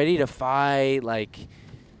 just ready to fight, like.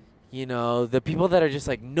 You know, the people that are just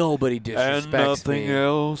like, nobody disrespects And nothing me.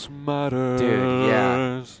 else matters. Dude,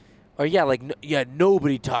 yeah. Or yeah, like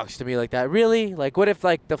nobody talks to me like that. Really? Like, what if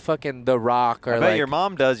like The Rock or I bet like your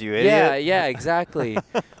mom does, you idiot. yeah, exactly.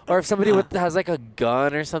 Or if somebody has like a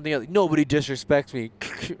gun or something, like, nobody disrespects me.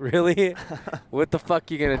 Really? What the fuck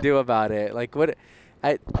you gonna do about it? Like, what?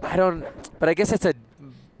 I don't. But I guess it's a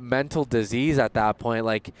mental disease at that point.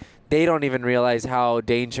 Like, they don't even realize how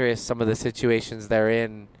dangerous some of the situations they're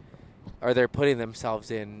in, or they're putting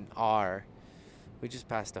themselves in, are. We just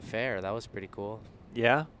passed a fair. That was pretty cool.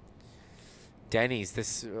 Yeah? Denny's.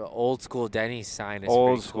 This old school Denny's sign is Old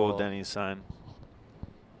pretty school cool. Denny's sign.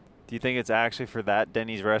 Do you think it's actually for that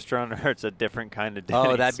Denny's restaurant, or it's a different kind of Denny's?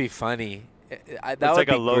 Oh, that'd be funny. That It's would like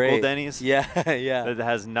be a local great. Denny's? Yeah, yeah. That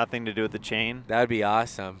has nothing to do with the chain? That would be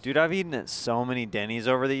awesome. Dude, I've eaten at so many Denny's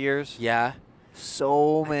over the years. Yeah.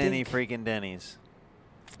 So I many think- freaking Denny's.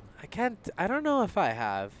 I don't know if I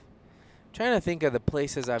have. I'm trying to think of the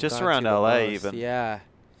places I've Just gone around to the LA most. even. Yeah.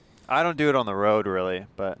 I don't do it on the road, really,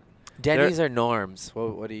 but Denny's or Norms?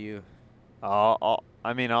 What do you? I'll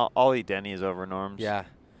eat Denny's over Norm's. Yeah.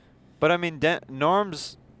 But I mean,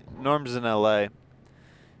 Norm's in LA.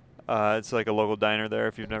 It's like a local diner there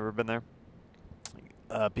if you've never been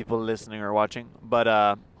there. People listening or watching. But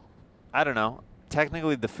I don't know.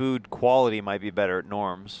 Technically, the food quality might be better at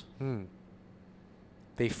Norm's.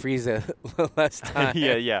 They freeze it less time.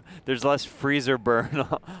 yeah. There's less freezer burn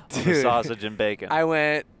on the Dude, sausage and bacon. I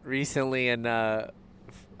went recently and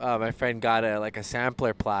my friend got a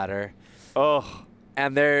sampler platter, Oh,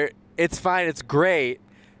 and it's fine, it's great,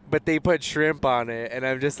 but they put shrimp on it, and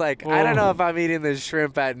I'm just like, I don't know if I'm eating this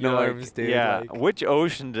shrimp at you're like, Norm's, dude. Yeah. Like- Which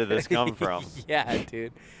ocean did this come from? Yeah,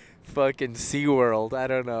 dude. Fucking SeaWorld. I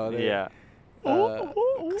don't know. Yeah.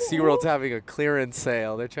 SeaWorld's having a clearance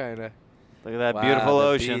sale. They're trying to. Look at that Wow, beautiful the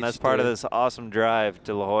ocean. beach, That's part of dude. this awesome drive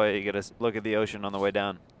to La Jolla. You get to look at the ocean on the way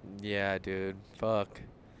down. Yeah, dude. Fuck.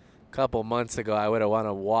 A couple months ago, I would have want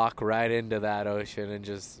to walk right into that ocean and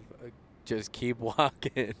just keep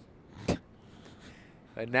walking.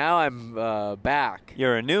 But now I'm back.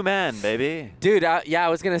 You're a new man, baby. Dude, I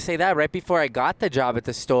was going to say that right before I got the job at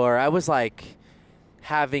the store. I was like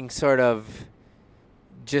having sort of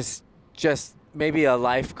just maybe a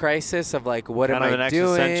life crisis of like, what Kind am of I an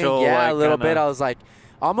doing? existential, Yeah, like, a little kinda- bit. I was like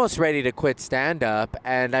almost ready to quit stand up,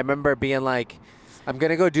 and I remember being like, I'm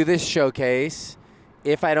going to go do this showcase.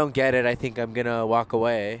 If I don't get it, I think I'm going to walk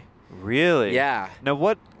away. Really? Yeah. Now,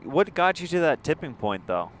 what got you to that tipping point,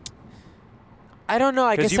 though? I don't know.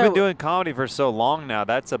 I Because guess you've been doing comedy for so long now.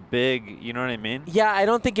 That's a big, you know what I mean? Yeah, I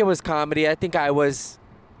don't think it was comedy. I think I was,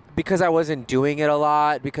 because I wasn't doing it a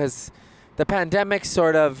lot, because the pandemic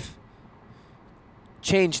sort of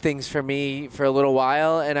changed things for me for a little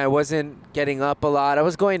while, and I wasn't getting up a lot. I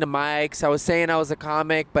was going to mics. I was saying I was a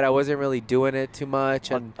comic, but I wasn't really doing it too much.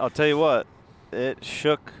 And I'll tell you what, it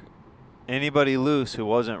shook anybody loose who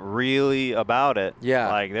wasn't really about it. Yeah,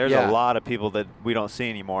 Like, there's yeah. a lot of people that we don't see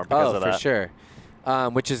anymore because of that. for sure,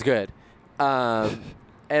 which is good.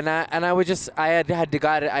 And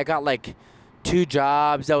I got like 2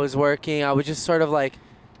 jobs I was working. I was just sort of like,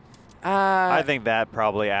 I think that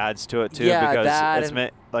probably adds to it too, Yeah, because that it's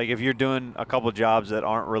and- like if you're doing a couple jobs that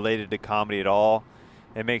aren't related to comedy at all,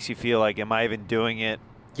 it makes you feel like, am I even doing it?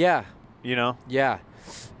 yeah. You know? Yeah.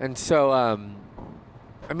 And so,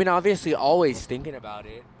 I mean, obviously always thinking about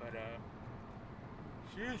it, but,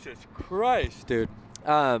 Jesus Christ, dude.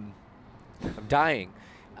 I'm dying.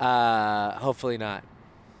 Hopefully not.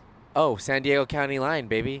 Oh, San Diego County line,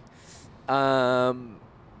 baby.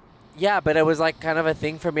 Yeah, but it was like kind of a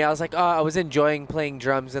thing for me. I was like, oh, I was enjoying playing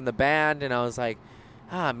drums in the band, and I was like,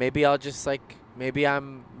 maybe I'll just like,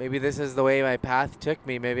 maybe this is the way my path took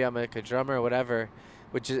me. Maybe I'm like a drummer or whatever.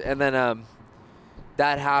 And then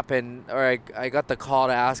that happened, or I got the call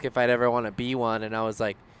to ask if I'd ever want to be one, and I was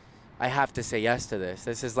like, I have to say yes to this.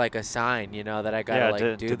 This is like a sign, that I gotta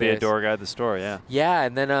like do to be a this. door guy at the store, yeah. Yeah,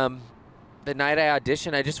 and then the night I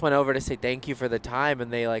auditioned, I just went over to say thank you for the time,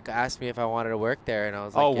 and they like asked me if I wanted to work there, and I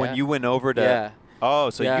was like, Oh, yeah. when you went over to... Yeah. Oh,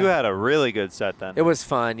 so Yeah. you had a really good set then. It was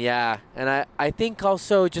fun, yeah. And I think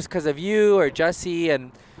also just because of you or Jesse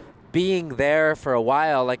and being there for a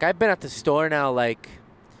while, like I've been at the store now like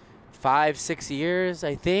 5-6 years,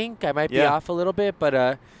 I think. I might be Yeah. off a little bit,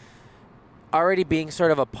 but already being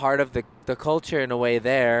sort of a part of the culture in a way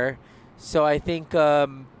there. So I think they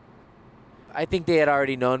had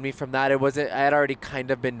already known me from that. I had already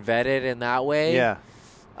kind of been vetted in that way. Yeah.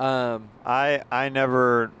 Um, I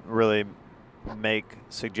never really make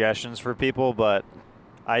suggestions for people, but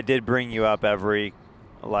I did bring you up every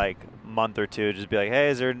like month or two. Just be like, hey,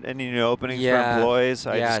 is there any new openings for employees?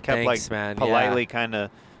 I just kept thanks, like man. politely kind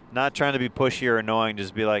of not trying to be pushy or annoying.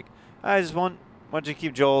 Just be like, I just want you to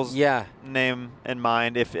keep Joel's name in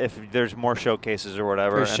mind if there's more showcases or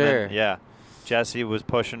whatever. For And sure. Then, yeah. Jesse was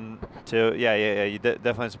pushing to You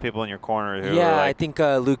definitely have some people in your corner who Yeah, are I like, think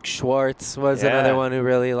Luke Schwartz was Yeah. another one who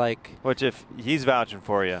really like. which if he's vouching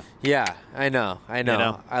for you. Yeah, I know.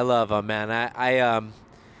 know? I love him, man.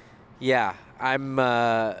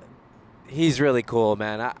 He's really cool,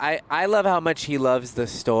 man. I love how much he loves the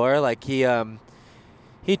store. Like he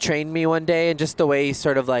trained me one day, and just the way he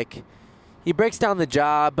sort of like, he breaks down the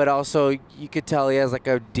job, but also you could tell he has like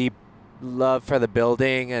a deep love for the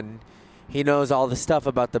building, and he knows all the stuff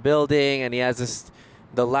about the building, and he has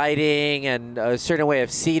the lighting and a certain way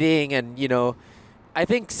of seating, and I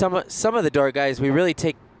think some of the door guys, we really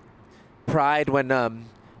take pride when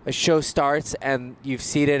a show starts and you've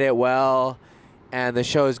seated it well, and the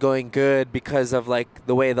show is going good because of like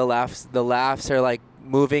the way the laughs are like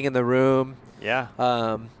moving in the room. Yeah.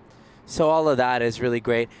 So all of that is really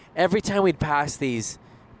great. Every time we'd pass these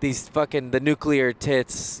fucking the nuclear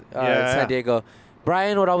tits in San Diego,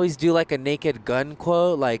 Brian would always do like a Naked Gun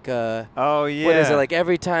quote, like oh yeah. what is it, like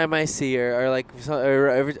every time I see her, or like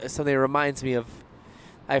something reminds me of,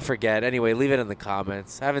 I forget. Anyway, leave it in the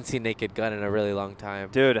comments. I haven't seen Naked Gun in a really long time.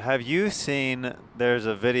 Dude, have you seen, there's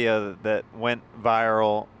a video that went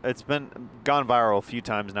viral. It's been gone viral a few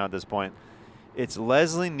times now at this point. It's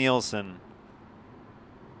Leslie Nielsen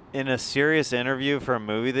in a serious interview for a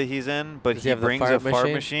movie that he's in, but Does he he have the brings a fart fart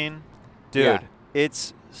machine? machine. Dude, Yeah.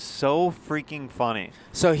 it's so freaking funny.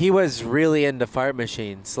 So he was really into fart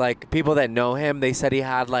machines. Like, people that know him, they said he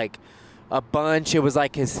had like a bunch. It was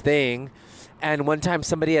like his thing. And one time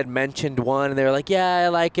somebody had mentioned one, and they were like, "Yeah, I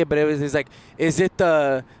like it," but he's like, "Is it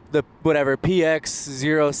the whatever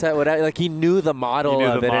PX0 set whatever?" Like, he knew the model You knew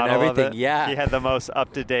of the it and model of everything. it? Yeah, He had the most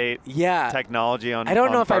up-to-date technology on I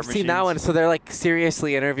don't know on if I've fart seen that machines. one. So they're like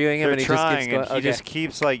seriously interviewing him, They're and he trying, just keeps going. and he just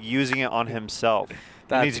keeps like using it on himself. And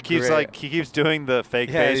That's he keeps great. like he keeps doing the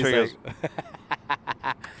fake face he's where he goes,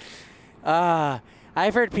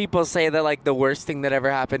 I've heard people say that like the worst thing that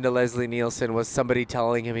ever happened to Leslie Nielsen was somebody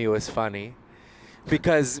telling him he was funny.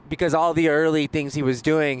 Because all the early things he was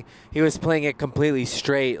doing, he was playing it completely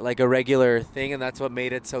straight, like a regular thing, and that's what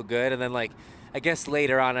made it so good. And then, like, I guess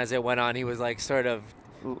later on as it went on, he was like sort of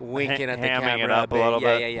winking at the hamming camera it up a little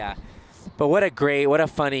bit. Yeah. But what a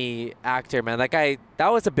funny actor, man. That guy, that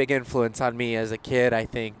was a big influence on me as a kid, I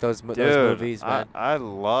think, those movies, man. I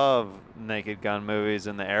love Naked Gun movies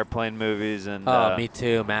and the airplane movies. And Me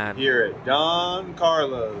too, man. Here at Don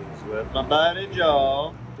Carlos with my buddy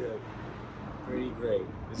Joel. Good. Pretty great.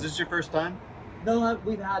 Is this your first time? No,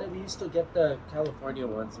 we've had it. We used to get the California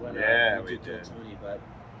ones when we did did. Tony, but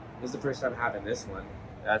this is the first time having this one.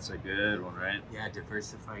 That's a good one, right? Yeah,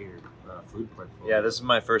 diversify your food portfolio. Yeah, this is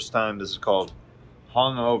my first time. This is called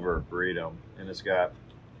Hungover Burrito, and it's got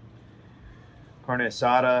carne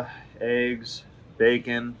asada, eggs,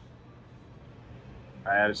 bacon.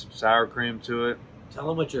 I added some sour cream to it. Tell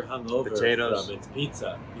him what you're hungover Potatoes. from. It's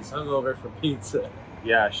pizza. He's hungover from pizza.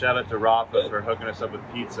 Yeah, shout out to Rafa for hooking us up with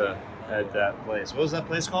pizza at that place. What was that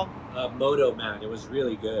place called? Moto Man. It was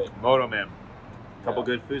really good. Moto Man. Couple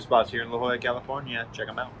good food spots here in La Jolla, California. Check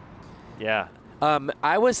them out. yeah.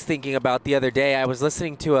 I was thinking about the other day, I was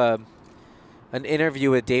listening to an interview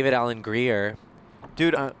with David Alan Grier.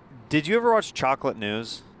 Dude, did you ever watch Chocolate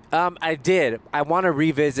News? I did. I want to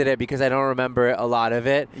revisit it because I don't remember a lot of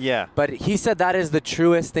it. Yeah. But he said that is the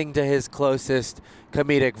truest thing to his closest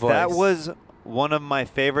comedic voice. That was one of my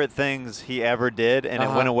favorite things he ever did, and it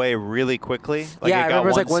went away really quickly. Like, I it got remember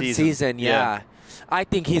it was one like one season. Yeah. I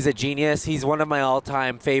think he's a genius. He's one of my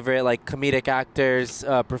all-time favorite like comedic actors,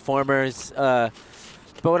 performers. But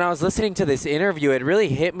when I was listening to this interview, it really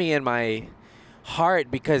hit me in my heart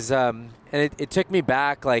because and it took me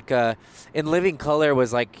back. Like In Living Color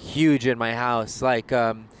was like huge in my house. Like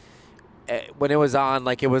when it was on,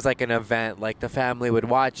 like it was like an event. Like the family would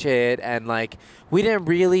watch it, and like I didn't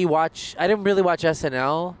really watch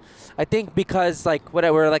SNL. I think because like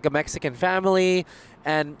we're like a Mexican family.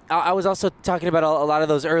 And I was also talking about a lot of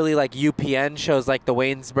those early like UPN shows like the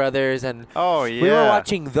Wayans Brothers, and Oh, yeah. we were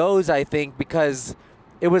watching those, I think, because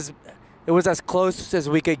it was it was as close as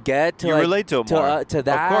we could get to You like, relate to it more. to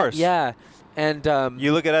that. Of course. Yeah. And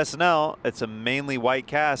You look at SNL, it's a mainly white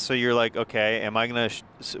cast, so you're like, okay, am I going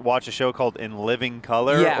to watch a show called In Living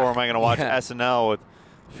Color, Yeah. or am I going to watch Yeah. SNL with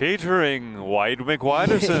featuring White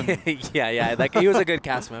McWhiterson? yeah, like he was a good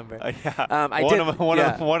cast member. Yeah, I one did- of one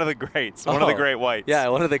yeah. of one of the greats, one of the Oh, great whites. Yeah,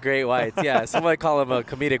 one of the great whites. Yeah, some might call him a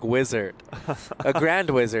comedic wizard, a grand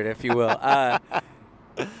wizard, if you will.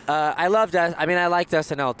 I loved. I mean, I liked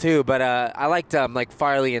SNL too, but I liked like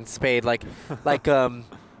Farley and Spade, like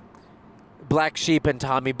Black Sheep and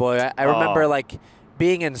Tommy Boy. I remember Oh. like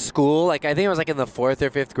being in school. Like I think I was like in the 4th or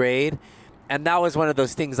 5th grade. And that was one of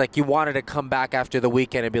those things, like, you wanted to come back after the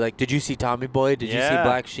weekend and be like, did you see Tommy Boy? Did you see Yeah.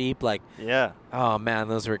 Black Sheep? Like, Yeah. oh, man,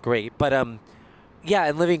 those were great. But, yeah,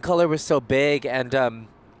 and Living Color was so big. And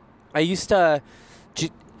I used to...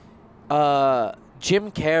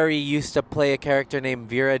 Jim Carrey used to play a character named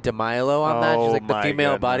Vera DeMilo on that. She's like the my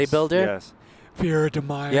female goodness. bodybuilder. Yes. Vera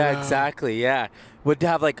DeMilo. Yeah, exactly, yeah. Would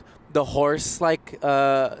have, like, the horse, like,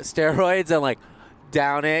 steroids and, like,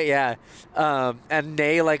 down it, yeah. And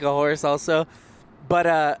neigh like a horse also. But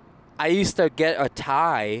I used to get a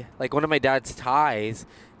tie, like one of my dad's ties,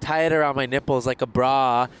 tie it around my nipples like a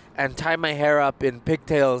bra, and tie my hair up in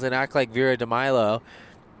pigtails and act like Vera DeMilo.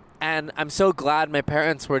 And I'm so glad my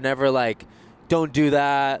parents were never like, don't do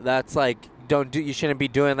that. That's like, you shouldn't be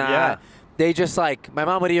doing that. Yeah. They just like, my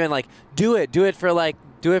mom would even like, do it for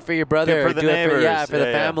your brother, Do it for or the do it for, neighbors. for the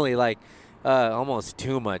Yeah, yeah. family. Like, almost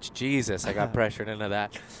too much. Jesus, I got pressured into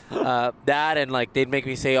that. That and like they'd make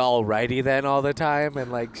me say "alrighty" then all the time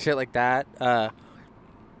and like shit like that.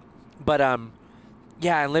 But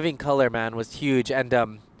yeah, and Living Color, man, was huge. And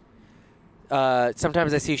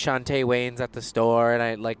sometimes I see Shantae Wayans at the store, and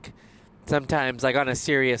I like sometimes like on a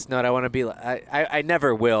serious note, I want to be like, I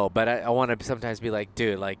never will, but I want to sometimes be like,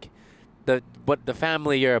 dude, like the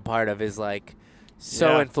family you're a part of is like. So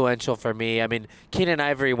Yeah. influential for me. I mean, Keenan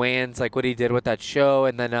Ivory Wayans, like what he did with that show,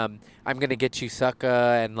 and then I'm Gonna Get You Sucker,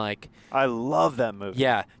 and like, I love that movie.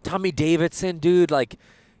 yeah, Tommy Davidson, dude, like,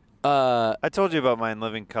 I told you about my In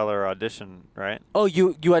Living Color audition, right? oh,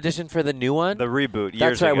 you auditioned for the new one? The reboot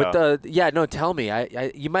years That's right. ago. With the no, tell me.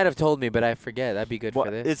 I you might have told me, but I forget. That'd be good Well,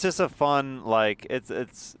 for this. it's just a fun, like,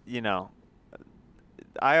 it's you know,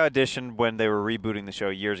 I auditioned when they were rebooting the show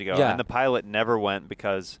years ago, Yeah. and the pilot never went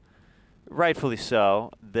because, rightfully so,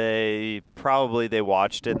 they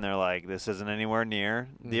watched it and they're like, this isn't anywhere near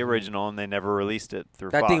the Mhm. original, and they never released it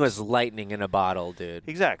through That Fox. thing was lightning in a bottle, dude.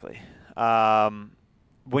 Exactly.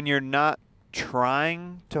 When you're not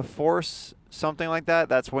trying to force something like that,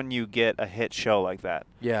 that's when you get a hit show like that.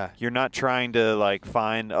 Yeah. You're not trying to like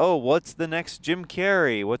find, oh, what's the next Jim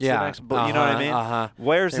Carrey? What's the next, you know what I mean? Uh-huh.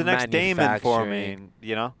 Where's the They're next Damon for me? manufacturing.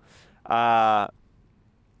 You know, I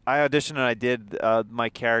auditioned and I did my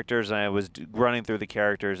characters, and I was running through the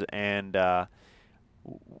characters, and I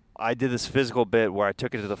did this physical bit where I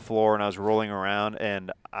took it to the floor and I was rolling around,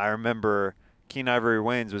 and I remember Keenan Ivory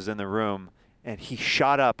Wayans was in the room, and he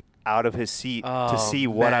shot up out of his seat Oh, to see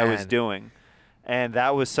what I was man. doing. And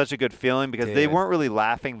that was such a good feeling because they Dude. weren't really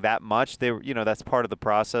laughing that much. They were, that's part of the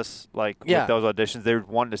process. Like Yeah. with those auditions, they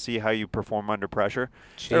wanted to see how you perform under pressure.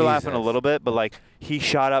 They're laughing a Jesus. little bit, but like he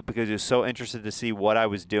shot up because he was so interested to see what I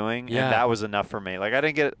was doing, Yeah. and that was enough for me. Like I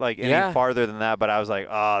didn't get like any Yeah. farther than that, but I was like,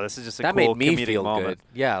 oh, this is just a That cool made me comedic feel moment. good.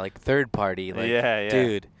 Yeah, like third party. Like, Yeah, yeah.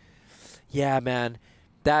 dude. Yeah, man.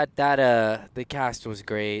 That the cast was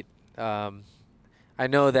great. I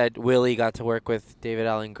know that Willie got to work with David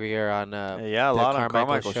Allen Greer on Yeah, a the lot on Carmichael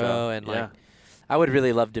Carmichael show. and Yeah. like I would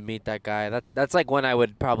really love to meet that guy. That's like when I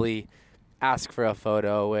would probably ask for a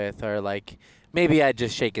photo with, or like maybe I'd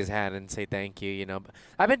just shake his hand and say thank you, But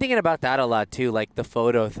I've been thinking about that a lot too, like the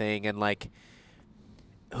photo thing, and like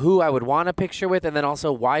who I would want a picture with, and then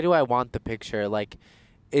also why do I want the picture? Like,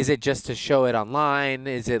 is it just to show it online?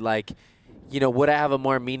 Is it like, would I have a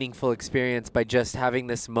more meaningful experience by just having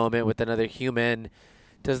this moment with another human?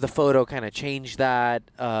 Does the photo kind of change that?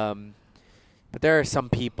 But there are some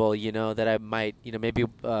people, that I might, maybe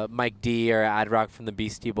Mike D or Ad Rock from the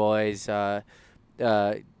Beastie Boys, a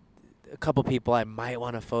couple people I might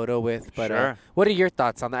want a photo with. But Sure. what are your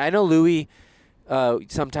thoughts on that? I know Louis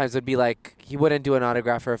sometimes would be like, he wouldn't do an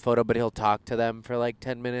autograph or a photo, but he'll talk to them for like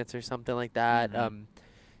 10 minutes or something like that. Mhm.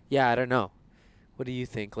 Yeah, I don't know. What do you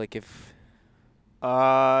think? Like if...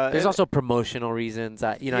 There's There's also promotional reasons.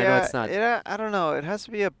 I know it's not... I don't know. It has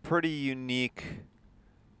to be a pretty unique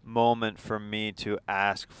moment for me to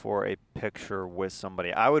ask for a picture with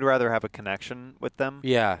somebody. I would rather have a connection with them.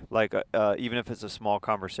 Yeah, Like even if it's a small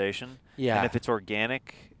conversation. yeah. And if it's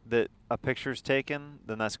organic that a picture's taken,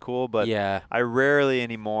 then that's cool. But yeah. I rarely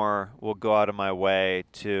anymore will go out of my way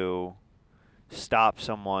to stop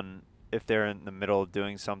someone if they're in the middle of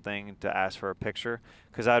doing something to ask for a picture.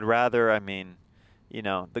 Because I'd rather, I mean,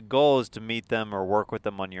 the goal is to meet them or work with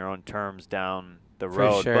them on your own terms down the For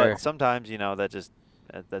road. sure. But sometimes,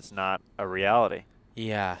 that's not a reality.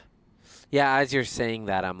 Yeah. Yeah, as you're saying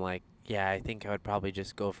that, I'm like, yeah, I think I would probably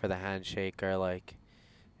just go for the handshake or like,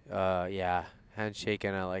 handshake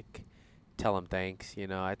and I like tell them thanks.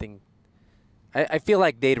 I think, I feel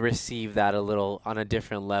like they'd receive that a little on a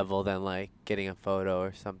different level than like getting a photo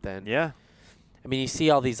or something. Yeah. I mean, you see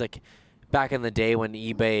all these like, back in the day when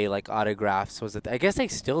eBay like autographs was I guess they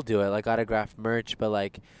still do it, like autograph merch, but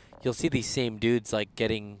like you'll see these same dudes like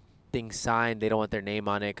getting things signed. They don't want their name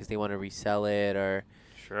on it because they want to resell it or.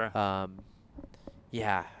 Sure.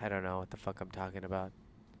 Yeah, I don't know what the fuck I'm talking about.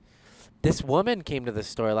 This woman came to the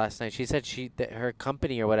store last night. She said that her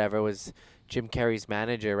company or whatever was Jim Carrey's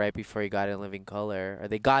manager right before he got in Living Color, or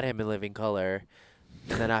they got him in Living Color,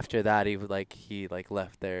 and then after that he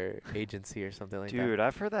left their agency or something like that. Dude,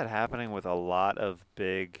 I've heard that happening with a lot of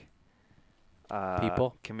big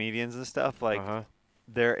People? comedians and stuff. Like Uh-huh.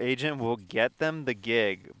 their agent will get them the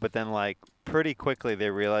gig, but then like pretty quickly they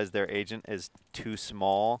realize their agent is too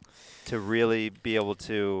small to really be able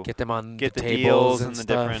to Get them on get the the tables deals and and the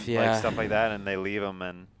stuff, different yeah. like stuff like that, and they leave them.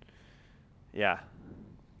 And yeah,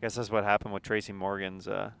 I guess that's what happened with Tracy Morgan's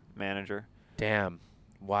manager. Damn,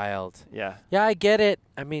 wild. Yeah, Yeah, I get it.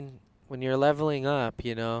 I mean, when you're leveling up,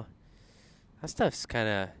 that stuff's kind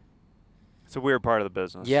of it's a weird part of the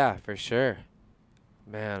business. yeah, for sure,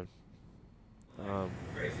 man.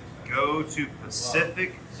 Go to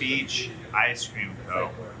Pacific Beach Ice Cream Co.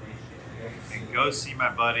 and go see my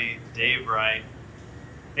buddy Dave Wright.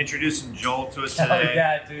 Introducing Joel to it today.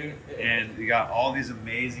 yeah, dude. And we got all these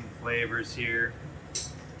amazing flavors here.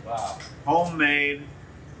 Wow. Homemade,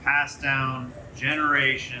 passed down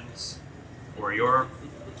generations for your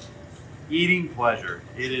eating pleasure.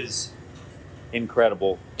 It is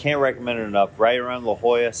incredible. Can't recommend it enough. Right around La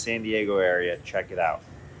Jolla, San Diego area. Check it out.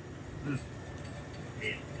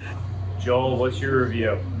 Joel, what's your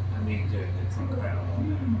review? I mean, dude, it's incredible.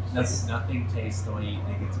 Nothing tastes the way you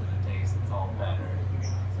think it's gonna taste. It's all better.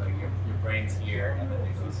 So your brain's here and then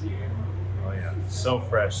it goes here. Oh yeah, so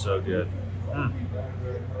fresh, so good.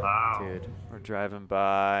 Wow. Dude. We're driving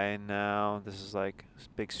by now. This is like this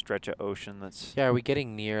big stretch of ocean that's. Yeah, are we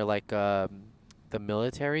getting near like the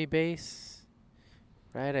military base?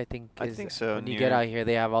 Right, I think so. When you get near- out here,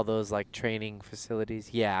 they have all those like training facilities.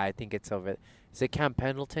 Yeah, I think it's over. Is it Camp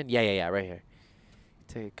Pendleton? Yeah, right here.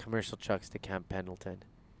 Take commercial trucks to Camp Pendleton.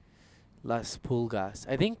 Las Pulgas.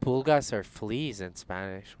 I think pulgas are fleas in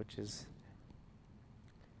Spanish, which is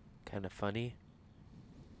kind of funny.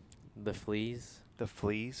 The fleas, The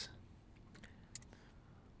fleas.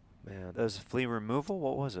 man. That was flea removal.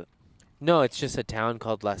 What was it? No, it's just a town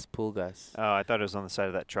called Las Pulgas. Oh, I thought it was on the side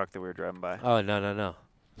of that truck that we were driving by. Oh no.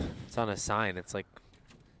 It's on a sign. It's like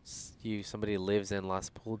somebody lives in Las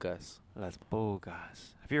Pulgas. Las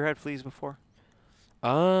Pulgas. Have you ever had fleas before?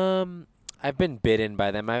 I've been bitten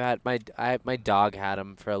by them. I've had my dog had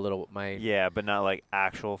them for a little. Yeah, but not like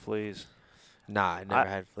actual fleas. Nah, I never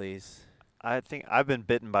had fleas. I think I've been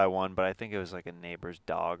bitten by one, but I think it was like a neighbor's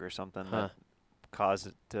dog or something Huh. that caused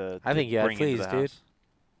it to. I think you had bring into fleas, the dude. house.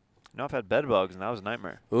 No, I've had bed bugs, and that was a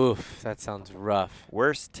nightmare. Oof, that sounds rough.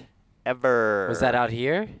 Worst ever. Was that out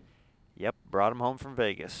here? Yep, brought him home from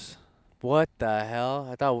Vegas. What the hell?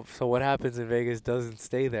 I thought so. What happens in Vegas doesn't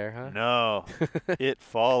stay there, huh? No, It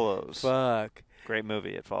Follows. Fuck. Great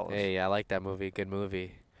movie, It Follows. Hey, I like that movie. Good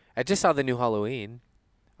movie. I just saw the new Halloween.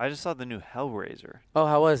 I just saw the new Hellraiser. Oh,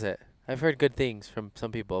 how was it? I've heard good things from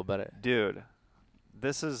some people, but Dude,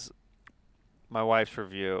 this is my wife's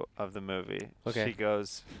review of the movie. Okay. She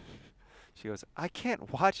goes, I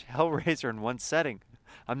can't watch Hellraiser in one setting.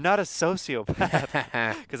 I'm not a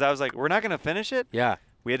sociopath. Because I was like, we're not going to finish it? yeah.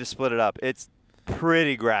 We had to split it up. It's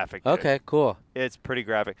pretty graphic. Dude. Okay, cool. It's pretty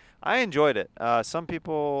graphic. I enjoyed it. Some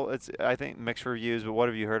people, I think mixed reviews, but what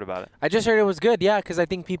have you heard about it? I just heard it was good. Yeah, because I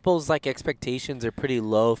think people's like expectations are pretty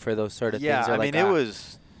low for those sort of Yeah, things. They're I like, mean, it "Ah."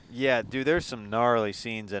 was. Yeah, dude, there's some gnarly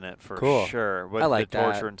scenes in it for Cool. sure with I like the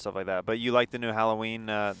torture that. and stuff like that. But you like the new Halloween,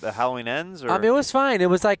 the Halloween Ends? Or? It was fine.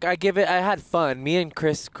 It was like I had fun. Me and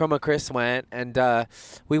Chris went, and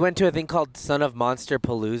we went to a thing called Son of Monster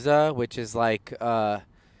Palooza, which is like,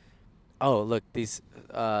 oh look, these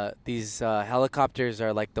helicopters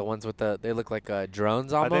are like the ones with they look like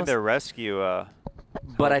drones almost. I think they're rescue.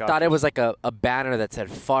 But I thought helicopters. it was like a banner that said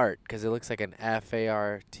fart because it looks like an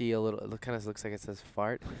F-A-R-T a little. It kind of looks like it says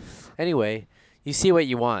fart. Anyway, you see what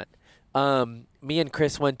you want. Me and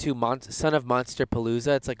Chris went to Son of Monster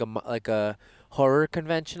Palooza. It's like a horror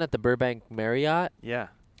convention at the Burbank Marriott. Yeah.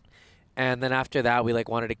 And then after that, we like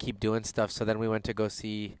wanted to keep doing stuff. So then we went to go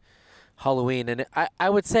see Halloween. And I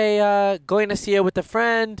would say going to see it with a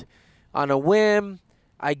friend on a whim,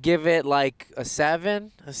 I give it like a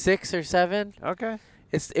 7, a 6 or 7. Okay.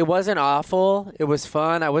 It wasn't awful. It was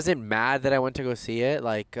fun. I wasn't mad that I went to go see it.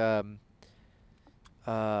 Like, yeah,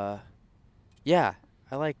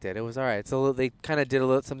 I liked it. It was all right. They kind of did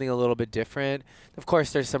something a little bit different. Of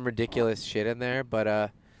course, there's some ridiculous shit in there,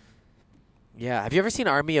 but yeah. Have you ever seen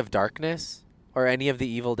Army of Darkness or any of the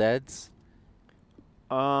Evil Deads?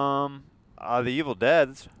 The Evil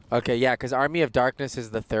Deads. Okay, yeah, because Army of Darkness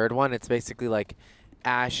is the third one. It's basically like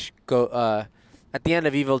Ash at the end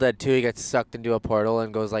of Evil Dead 2, he gets sucked into a portal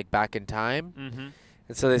and goes like back in time. Mm-hmm.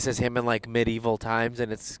 And so this is him in like medieval times,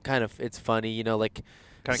 and it's funny, you know, like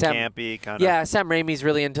Kind of Sam- campy, kind of. yeah, Sam Raimi's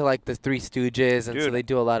really into like the Three Stooges, and so Dude. they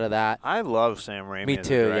do a lot of that. I love Sam Raimi. Me as a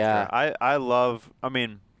too, director. yeah. I love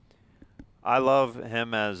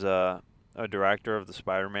him as a director of the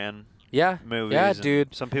Spider-Man Yeah, movies. yeah, and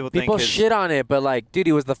dude. Some people People think his, shit on it, but like, dude,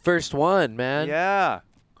 he was the first one, man. Yeah,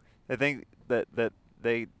 they think that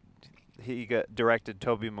he got directed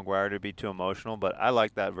Tobey Maguire to be too emotional, but I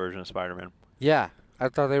like that version of Spider-Man. Yeah, I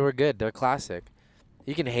thought they were good. They're classic.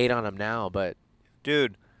 You can hate on them now, but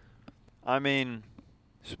Dude, I mean,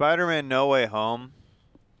 Spider-Man No Way Home,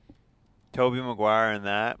 Tobey Maguire and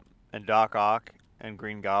that, and Doc Ock and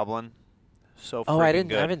Green Goblin, so I freaking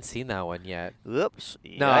good. haven't seen that one yet. Oops.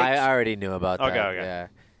 No, I already knew about that. Okay, okay. Yeah,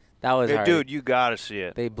 that was Hey, hard. dude, you gotta see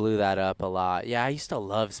it. They blew that up a lot. Yeah, I used to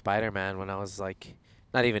love Spider-Man when I was like,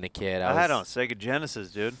 not even a kid. I had it on was, Sega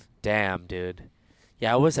Genesis, dude, Damn, dude.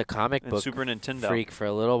 Yeah, I was a comic and book Super Nintendo. freak for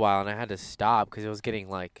a little while, and I had to stop because it was getting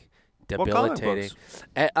like What comic debilitating.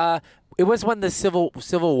 books? It was when the Civil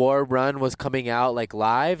War run was coming out like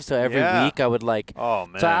live, so every Yeah. week I would like. Oh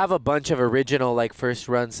man. So I have a bunch of original like first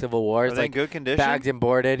run Civil Wars, Are they in like good condition? bagged and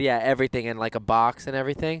boarded, yeah, everything in like a box and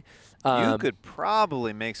everything. You could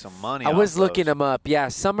probably make some money. I was off looking those. them up. Yeah,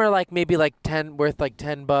 some are like maybe like worth like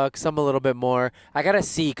 $10, some a little bit more. I gotta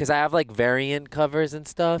see because I have like variant covers and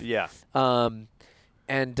stuff. Yeah.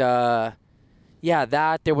 Yeah,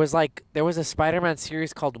 that there was a Spider-Man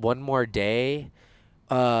series called One More Day,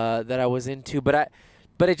 that I was into, but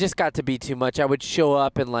it just got to be too much. I would show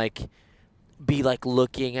up and like be like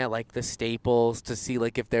looking at like the staples to see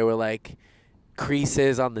like if there were like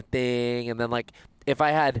creases on the thing, and then like if I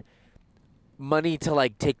had money to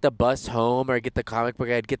like take the bus home or get the comic book,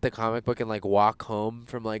 I'd get the comic book and like walk home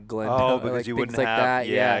from like Glendale. Oh, or, because like, you things wouldn't like have. that.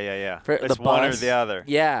 Yeah. For It's the one or bus. the other.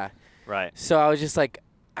 Yeah. Right. So I was just like,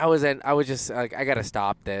 I was just like, I gotta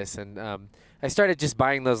stop this, and I started just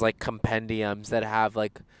buying those like compendiums that have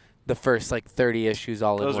like the first like 30 issues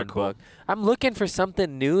all Those in are one cool. book. I'm looking for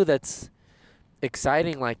something new that's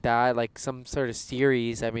exciting like that, like some sort of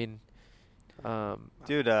series. I mean,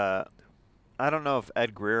 Dude, I don't know if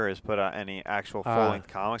Ed Greer has put out any actual full-length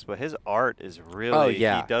comics, but his art is really.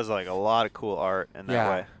 yeah. He does like a lot of cool art in that Yeah.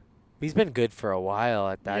 way. he's been good for a while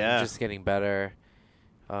at that. Yeah. And just getting better.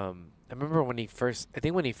 I remember when he first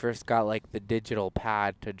got like the digital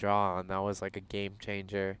pad to draw on, that was like a game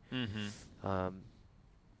changer. Mm-hmm.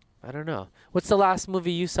 I don't know. What's the last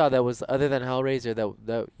movie you saw that was other than Hellraiser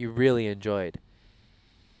that you really enjoyed?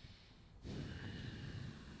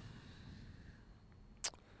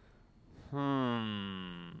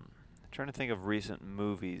 Trying to think of recent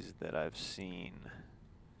movies that I've seen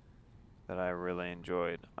that I really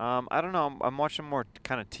enjoyed. I don't know. I'm watching more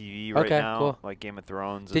kind of TV right Okay, now, cool. like Game of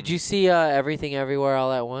Thrones. Did and you see Everything Everywhere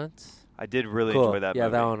All at Once? I did really Cool. enjoy that Yeah,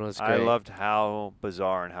 movie. that one was I great. loved how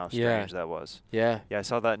bizarre and how Yeah. strange that was. Yeah. Yeah, I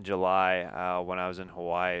saw that in July when I was in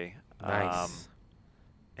Hawaii. Nice.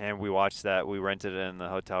 And we watched that. We rented it in the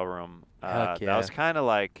hotel room. Heck That was yeah. kind of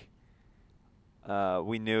like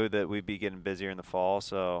we knew that we'd be getting busier in the fall,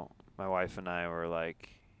 so my wife and I were like,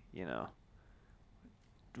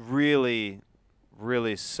 really,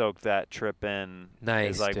 really soaked that trip in.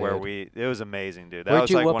 Nice, Is like where dude. it was amazing, dude. That Where'd was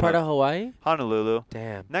you? like What one part of of Hawaii? Honolulu.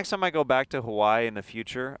 Damn. Next time I go back to Hawaii in the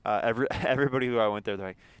future, everybody who I went there, they're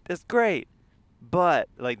like, "That's great," but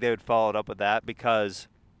like they would follow it up with that because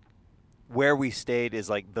where we stayed is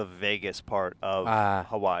like the Vegas part of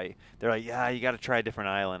Hawaii. They're like, "Yeah, you got to try a different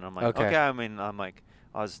island." I'm like, Okay. "Okay." I mean, I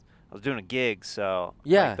was doing a gig, so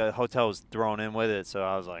Yeah. like, the hotel was thrown in with it, so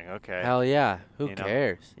I was like, "Okay." Hell yeah. Who You know?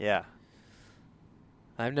 cares? Yeah,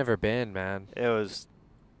 I've never been, man. it was.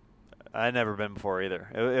 I'd never been before either.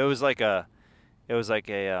 It was like a.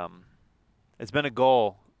 It's been a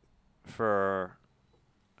goal for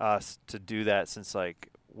us to do that since like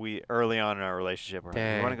we early on in our relationship. We're like, we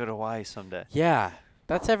want Dang. to go to Hawaii someday. Yeah.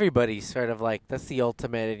 That's everybody's sort of like, that's the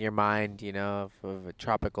ultimate in your mind, of a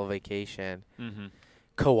tropical vacation. Mm-hmm.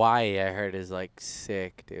 Kauai, I heard, is like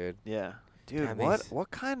sick, dude. Yeah, dude. Damn, what these-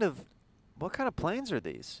 what kind of planes are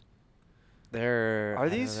these? They're Are I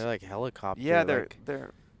don't know, they're they're like helicopters. Yeah,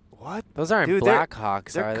 they're what? Those aren't Dude, they're-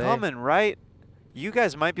 Blackhawks, They're are coming right. You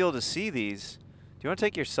guys might be able to see these. Do you want to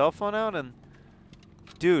take your cell phone out and?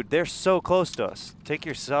 Dude, they're so close to us. Take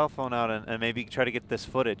your cell phone out and maybe try to get this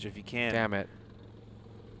footage if you they? can. Damn it.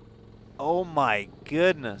 Oh my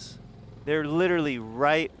goodness. They're literally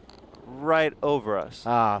right over us.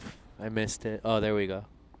 I missed it. Oh, there we go.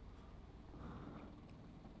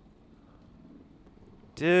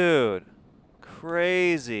 Dude,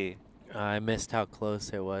 crazy. I missed how close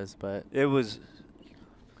it was, but It was,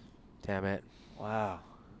 damn it. wow.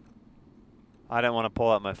 I didn't want to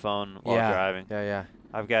pull out my phone while yeah. driving. Yeah.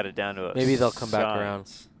 I've got it down to a Maybe they'll come back around.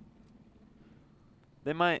 science.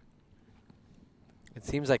 They might. It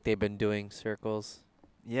seems like they've been doing circles.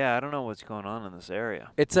 Yeah, I don't know what's going on in this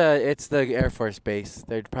area. It's the Air Force base.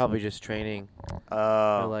 They're probably just training.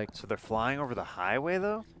 So they're flying over the highway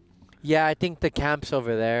though? Yeah, I think the camp's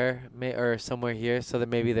over there, or somewhere here. So that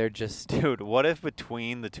maybe they're just. Dude, what if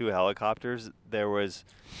between the two helicopters there was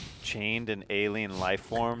chained an alien life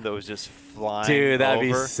form that was just flying Dude, that'd be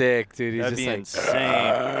over? sick, dude. He's That'd be just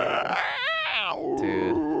insane.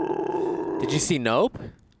 Dude. Did you see Nope?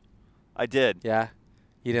 I did. Yeah.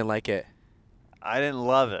 You didn't like it. I didn't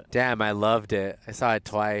love it. Damn, I loved it. I saw it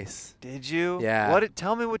twice. Did you? Yeah.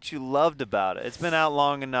 Tell me what you loved about it. It's been out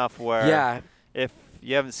long enough where Yeah. if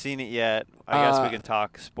you haven't seen it yet, I guess we can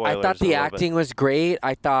talk spoilers. I thought a the little acting was great.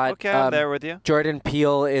 I bit. thought Okay, I'm there with you. Jordan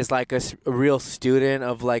Peele is like a real student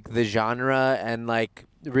of like the genre and like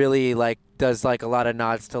really like does like a lot of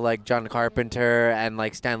nods to like John Carpenter and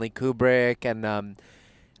like Stanley Kubrick, and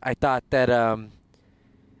I thought that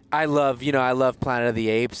I love Planet of the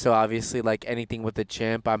Apes, so obviously like anything with the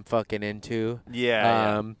chimp I'm fucking into.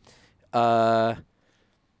 Yeah.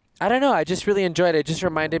 I don't know. I just really enjoyed it. It just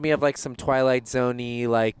reminded me of like some Twilight Zone-y,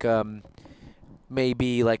 like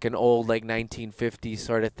maybe like an old like 1950s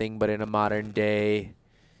sort of thing, but in a modern day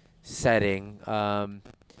setting.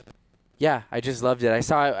 Yeah, I just loved it. I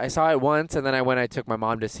saw it once, and then I took my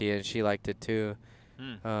mom to see it, and she liked it too.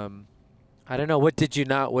 I don't know. What did you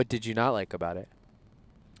not like about it?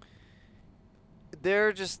 There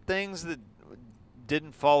are just things that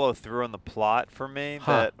didn't follow through on the plot for me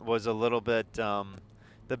that was a little bit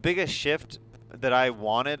the biggest shift that I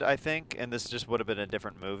wanted, I think, and this just would have been a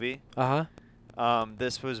different movie.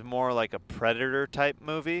 This was more like a Predator type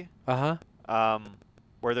movie.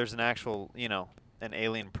 Where there's an actual, an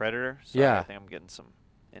alien predator. Sorry, Yeah. I think I'm getting some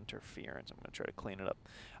interference. I'm going to try to clean it up.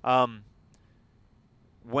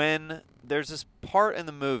 When there's this part in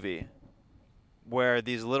the movie where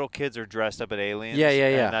these little kids are dressed up as aliens. Yeah.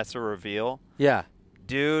 And that's a reveal. Yeah.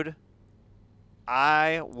 Dude,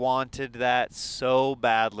 I wanted that so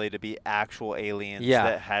badly to be actual aliens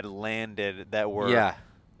that had landed that were. Yeah.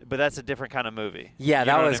 But that's a different kind of movie. Yeah, You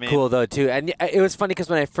that know what was I mean? cool though too, and it was funny because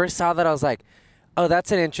when I first saw that, I was like, "Oh,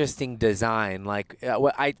 that's an interesting design." Like,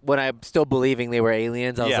 when I'm still believing they were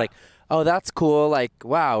aliens, I was Yeah. like, "Oh, that's cool." Like,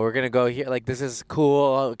 wow, we're gonna go here. Like, this is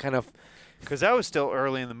cool. Kind of. Because that was still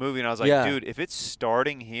early in the movie, and I was like, Yeah. dude, if it's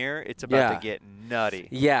starting here, it's about Yeah. to get nutty.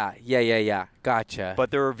 Yeah. Gotcha. But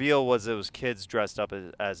the reveal was it was kids dressed up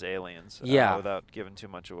as aliens. Yeah. Without giving too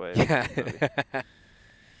much away. Yeah.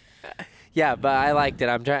 Yeah, but I liked it.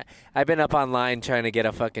 I've been up online trying to get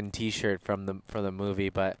a fucking T-shirt from the movie,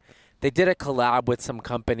 but they did a collab with some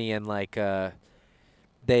company, and like they're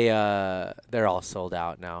all sold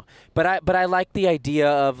out now. But I like the idea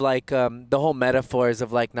of like the whole metaphors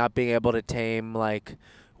of like not being able to tame like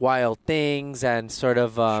wild things and sort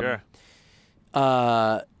of Sure.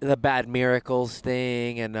 the bad miracles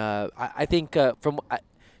thing, and I think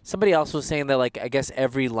somebody else was saying that like I guess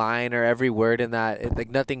every line or every word in that like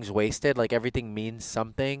nothing's wasted, like everything means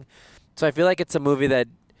something. So I feel like it's a movie that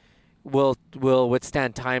will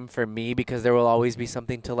withstand time for me because there will always be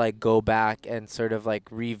something to like go back and sort of like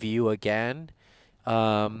review again.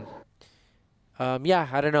 Yeah,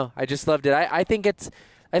 I don't know. I just loved it. I think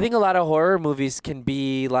a lot of horror movies can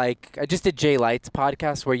be like, I just did Jay Light's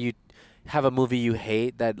podcast where you have a movie you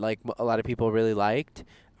hate that like a lot of people really liked.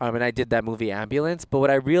 And I did that movie Ambulance. But what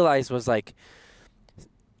I realized was like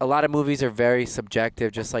a lot of movies are very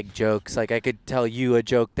subjective, just like jokes. Like I could tell you a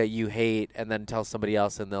joke that you hate and then tell somebody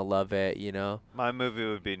else and they'll love it, you know? My movie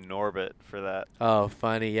would be Norbit for that. Oh,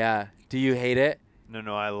 funny, yeah. Do you hate it?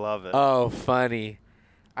 No, I love it. Oh, funny.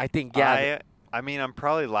 I think, yeah. I mean, I'm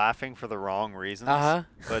probably laughing for the wrong reasons. Uh-huh.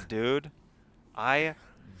 But, dude, I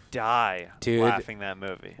die Dude. laughing that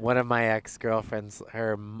movie. One of my ex-girlfriends,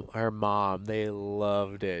 her mom, they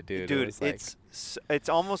loved it, dude. It Dude, was like, it's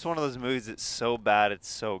almost one of those movies that's so bad it's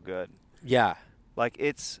so good. yeah. Like,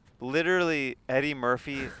 it's literally Eddie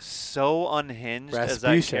Murphy so unhinged as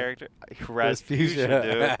that Rasputia. character. Rasputia,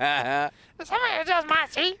 dude. Somebody adjust my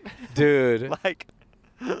seat. Dude, Like,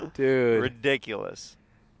 dude. ridiculous.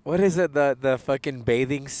 What is it? The fucking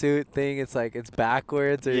bathing suit thing? It's like it's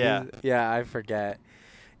backwards or Yeah. yeah, I forget.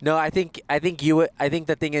 No, I think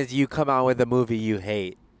the thing is you come out with a movie you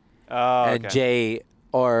hate. Oh, And okay. Jay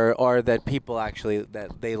or that people actually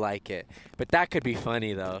that they like it. But that could be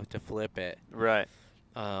funny though to flip it. Right.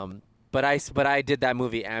 But I did that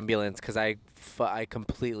movie Ambulance because I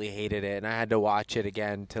completely hated it and I had to watch it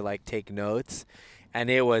again to like take notes, and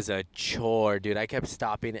it was a chore, dude. I kept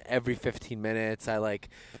stopping every 15 minutes. I like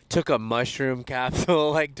took a mushroom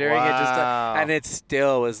capsule like during it just Wow. and it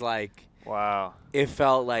still was like Wow. it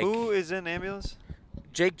felt like Who is in Ambulance?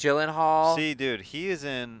 Jake Gyllenhaal. See, dude, he is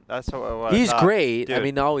in. That's what I He's thought. great. I Dude,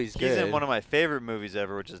 mean, always good. He's in one of my favorite movies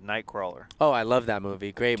ever, which is Nightcrawler. Oh, I love that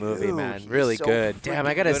movie. Great movie, Dude, man. he's Really so good. Damn,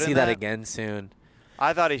 I freaking gotta good in see that that. again soon.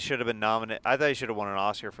 I thought he should have been nominated. I thought he should have won an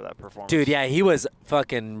Oscar for that performance. Dude, yeah, he was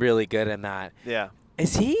fucking really good in that. Yeah.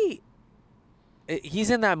 Is he? He's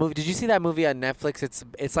in that movie. Did you see that movie on Netflix?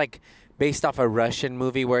 It's like based off a Russian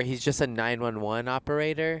movie where he's just a 911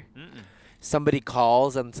 operator. Mm-mm. Somebody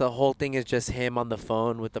calls and the whole thing is just him on the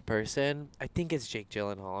phone with the person. I think it's Jake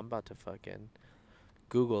Gyllenhaal. I'm about to fucking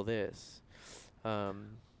Google this.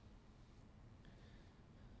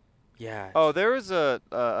 Yeah. Oh, there was a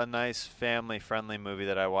nice family-friendly movie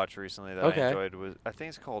that I watched recently that Okay. I enjoyed. I think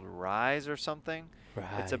it's called Rise or something.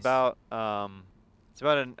 It's Rise. about an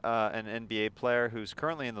NBA player who's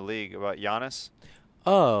currently in the league. About Giannis.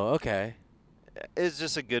 Oh, okay. It's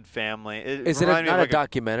just a good family. Is it reminded me not of a like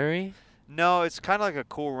documentary? No, it's kind of like a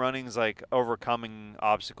Cool Runnings, like overcoming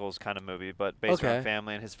obstacles kind of movie, but based Okay. on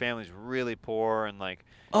family. And his family's really poor and like.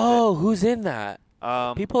 Oh, who's in that?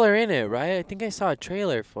 Um, People are in it, right? I think I saw a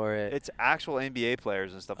trailer for it. It's actual NBA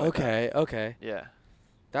players and stuff like that. Okay, okay. Yeah.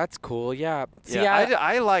 That's cool. Yeah. See, Yeah,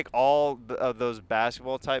 I like all of those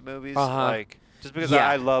basketball type movies, Uh-huh. like just because Yeah.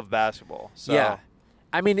 I love basketball. So yeah.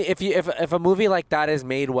 I mean, if a movie like that is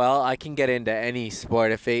made well, I can get into any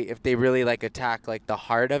sport if they really like attack like the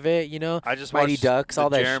heart of it, you know? I just Mighty watched Ducks, the all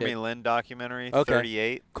that Jeremy shit. Lin documentary, Okay.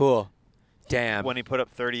 38. Cool. Damn. When he put up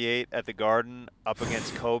 38 at the Garden up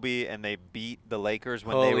against Kobe, and they beat the Lakers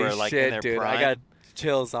when they Holy were like shit, in their dude. prime. I got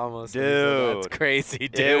chills almost. when you said that. That's Dude. crazy,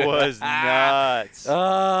 dude. It was nuts.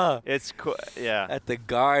 Oh, It's cool. Yeah. at the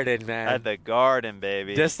Garden, man. At the Garden,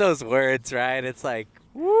 baby. Just those words, right? It's like,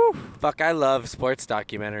 woo. Fuck, I love sports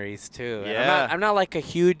documentaries too. And Yeah. I'm not like a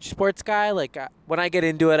huge sports guy. Like when I get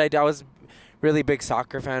into it, I was really big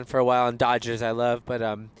soccer fan for a while, and Dodgers I love. But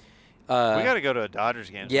we got to go to a Dodgers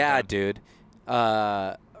game. yeah, sometime. dude.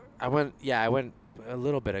 I went a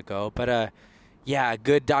little bit ago, but yeah,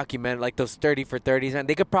 good document like those 30 for 30s, and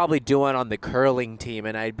they could probably do one on the curling team,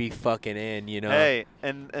 and I'd be fucking in, you know. Hey,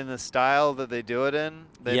 and the style that they do it in,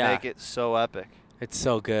 they Yeah. make it so epic. It's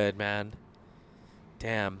so good, man.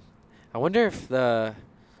 Damn. I wonder if the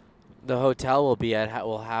hotel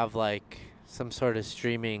will have like some sort of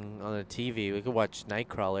streaming on the TV. We could watch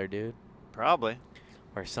Nightcrawler, dude, Probably.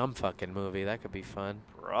 or some fucking movie. That could be fun.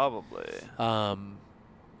 Probably.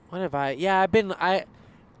 What have I? Yeah,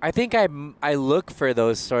 I think I look for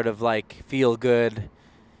those sort of like feel good,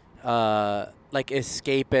 like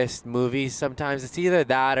escapist movies. Sometimes it's either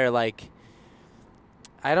that or like.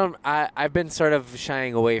 I've been sort of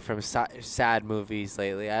shying away from sad movies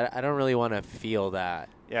lately. I don't really want to feel that.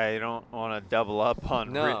 Yeah, you don't want to double up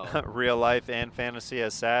on No. real life and fantasy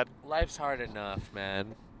as sad. Life's hard enough,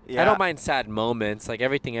 man. Yeah. I don't mind sad moments, like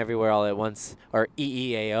Everything Everywhere All at Once, or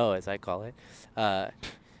EEAO as I call it.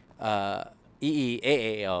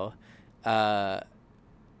 EEAAO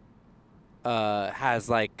has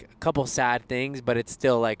like a couple sad things, but it's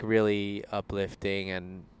still like really uplifting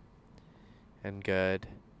and good.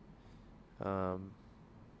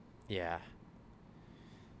 Yeah.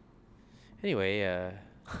 Anyway,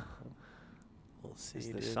 we'll see. Is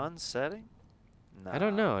the dude. sun setting? I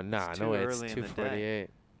don't know. It's Nah, too no, early it's in the day.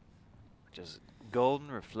 2:48. Just golden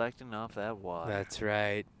reflecting off that water. That's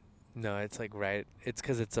right. No, it's like right. It's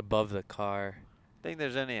because it's above the car. Think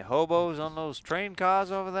there's any hobos on those train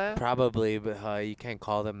cars over there? Probably, but you can't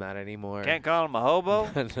call them that anymore. Can't call them a hobo?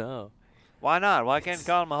 No. Why not? Why can't you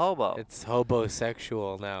call them a hobo? It's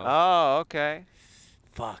hobosexual now. Oh, okay.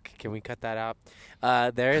 Fuck. Can we cut that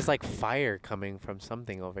out? There is like fire coming from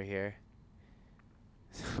something over here.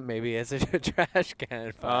 Maybe it's a trash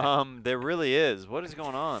can. fire. There really is. What is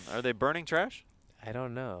going on? Are they burning trash? I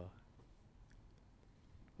don't know.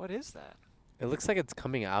 What is that? It looks like it's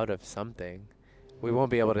coming out of something. We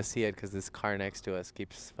won't be able to see it because this car next to us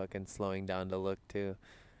keeps fucking slowing down to look too.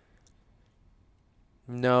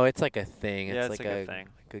 No, it's like a thing. Yeah, It's it's like a thing.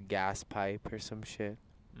 like a gas pipe or some shit.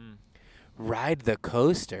 Mm. Ride the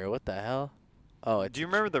coaster. What the hell? Oh, it's Do you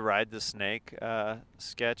remember the Ride the Snake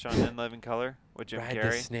sketch on In Living Color with Jim Ride the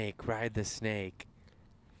Carrey? snake. Ride the snake.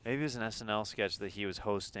 Maybe it was an SNL sketch that he was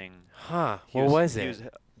hosting. Huh? He What was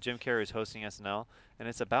it? Jim Carrey was hosting SNL, and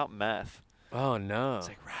it's about meth. Oh no. It's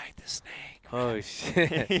like Ride the Snake. Oh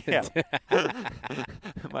shit. Yeah.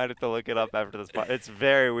 Might have to look it up after this. It's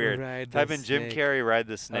very weird. Ride Type the in Jim snake. Carrey Ride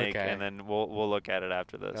the Snake, Okay. and then we'll look at it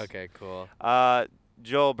after this. Okay, cool.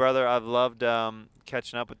 Joel, brother, I've loved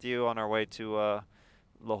catching up with you on our way to La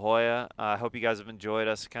Jolla. I hope you guys have enjoyed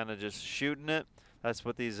us kind of just shooting it. That's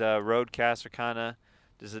what these roadcasts are kind of.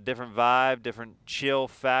 There's a different vibe, different chill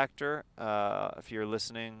factor. If you're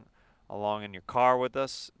listening along in your car with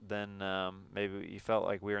us, then maybe you felt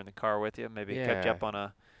like we were in the car with you. Maybe it kept you Yeah. up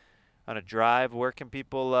on a drive. Where can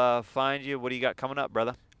people find you? What do you got coming up,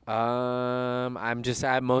 brother?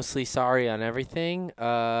 I'm mostly sorry on everything.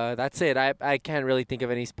 That's it. I can't really think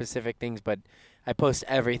of any specific things, but I post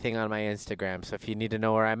everything on my Instagram. So if you need to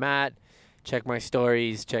know where I'm at, check my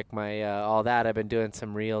stories, check my all that. I've been doing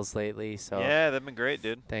some reels lately. So Yeah, they've been great,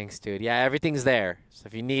 dude. thanks, dude. Yeah, everything's there. So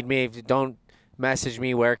if you need me, if you don't message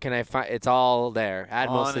me, where can I find? It's all there. At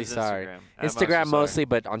On mostly his sorry. Instagram. At Instagram Sorry. mostly,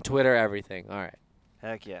 but on Twitter, everything. All right.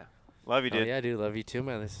 Heck yeah. Love you, Oh, dude. yeah, dude. Love you too,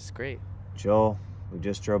 man. This is great. Joel, we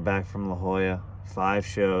just drove back from La Jolla. 5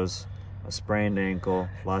 shows, a sprained ankle,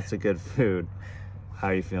 lots of good food. How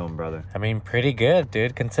you feeling, brother? I mean, pretty good,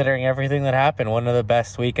 dude, considering everything that happened. One of the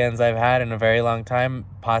best weekends I've had in a very long time,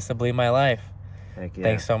 possibly my life. Heck yeah.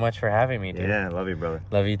 Thanks so much for having me, dude. Yeah, love you, brother.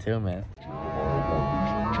 Love you too, man.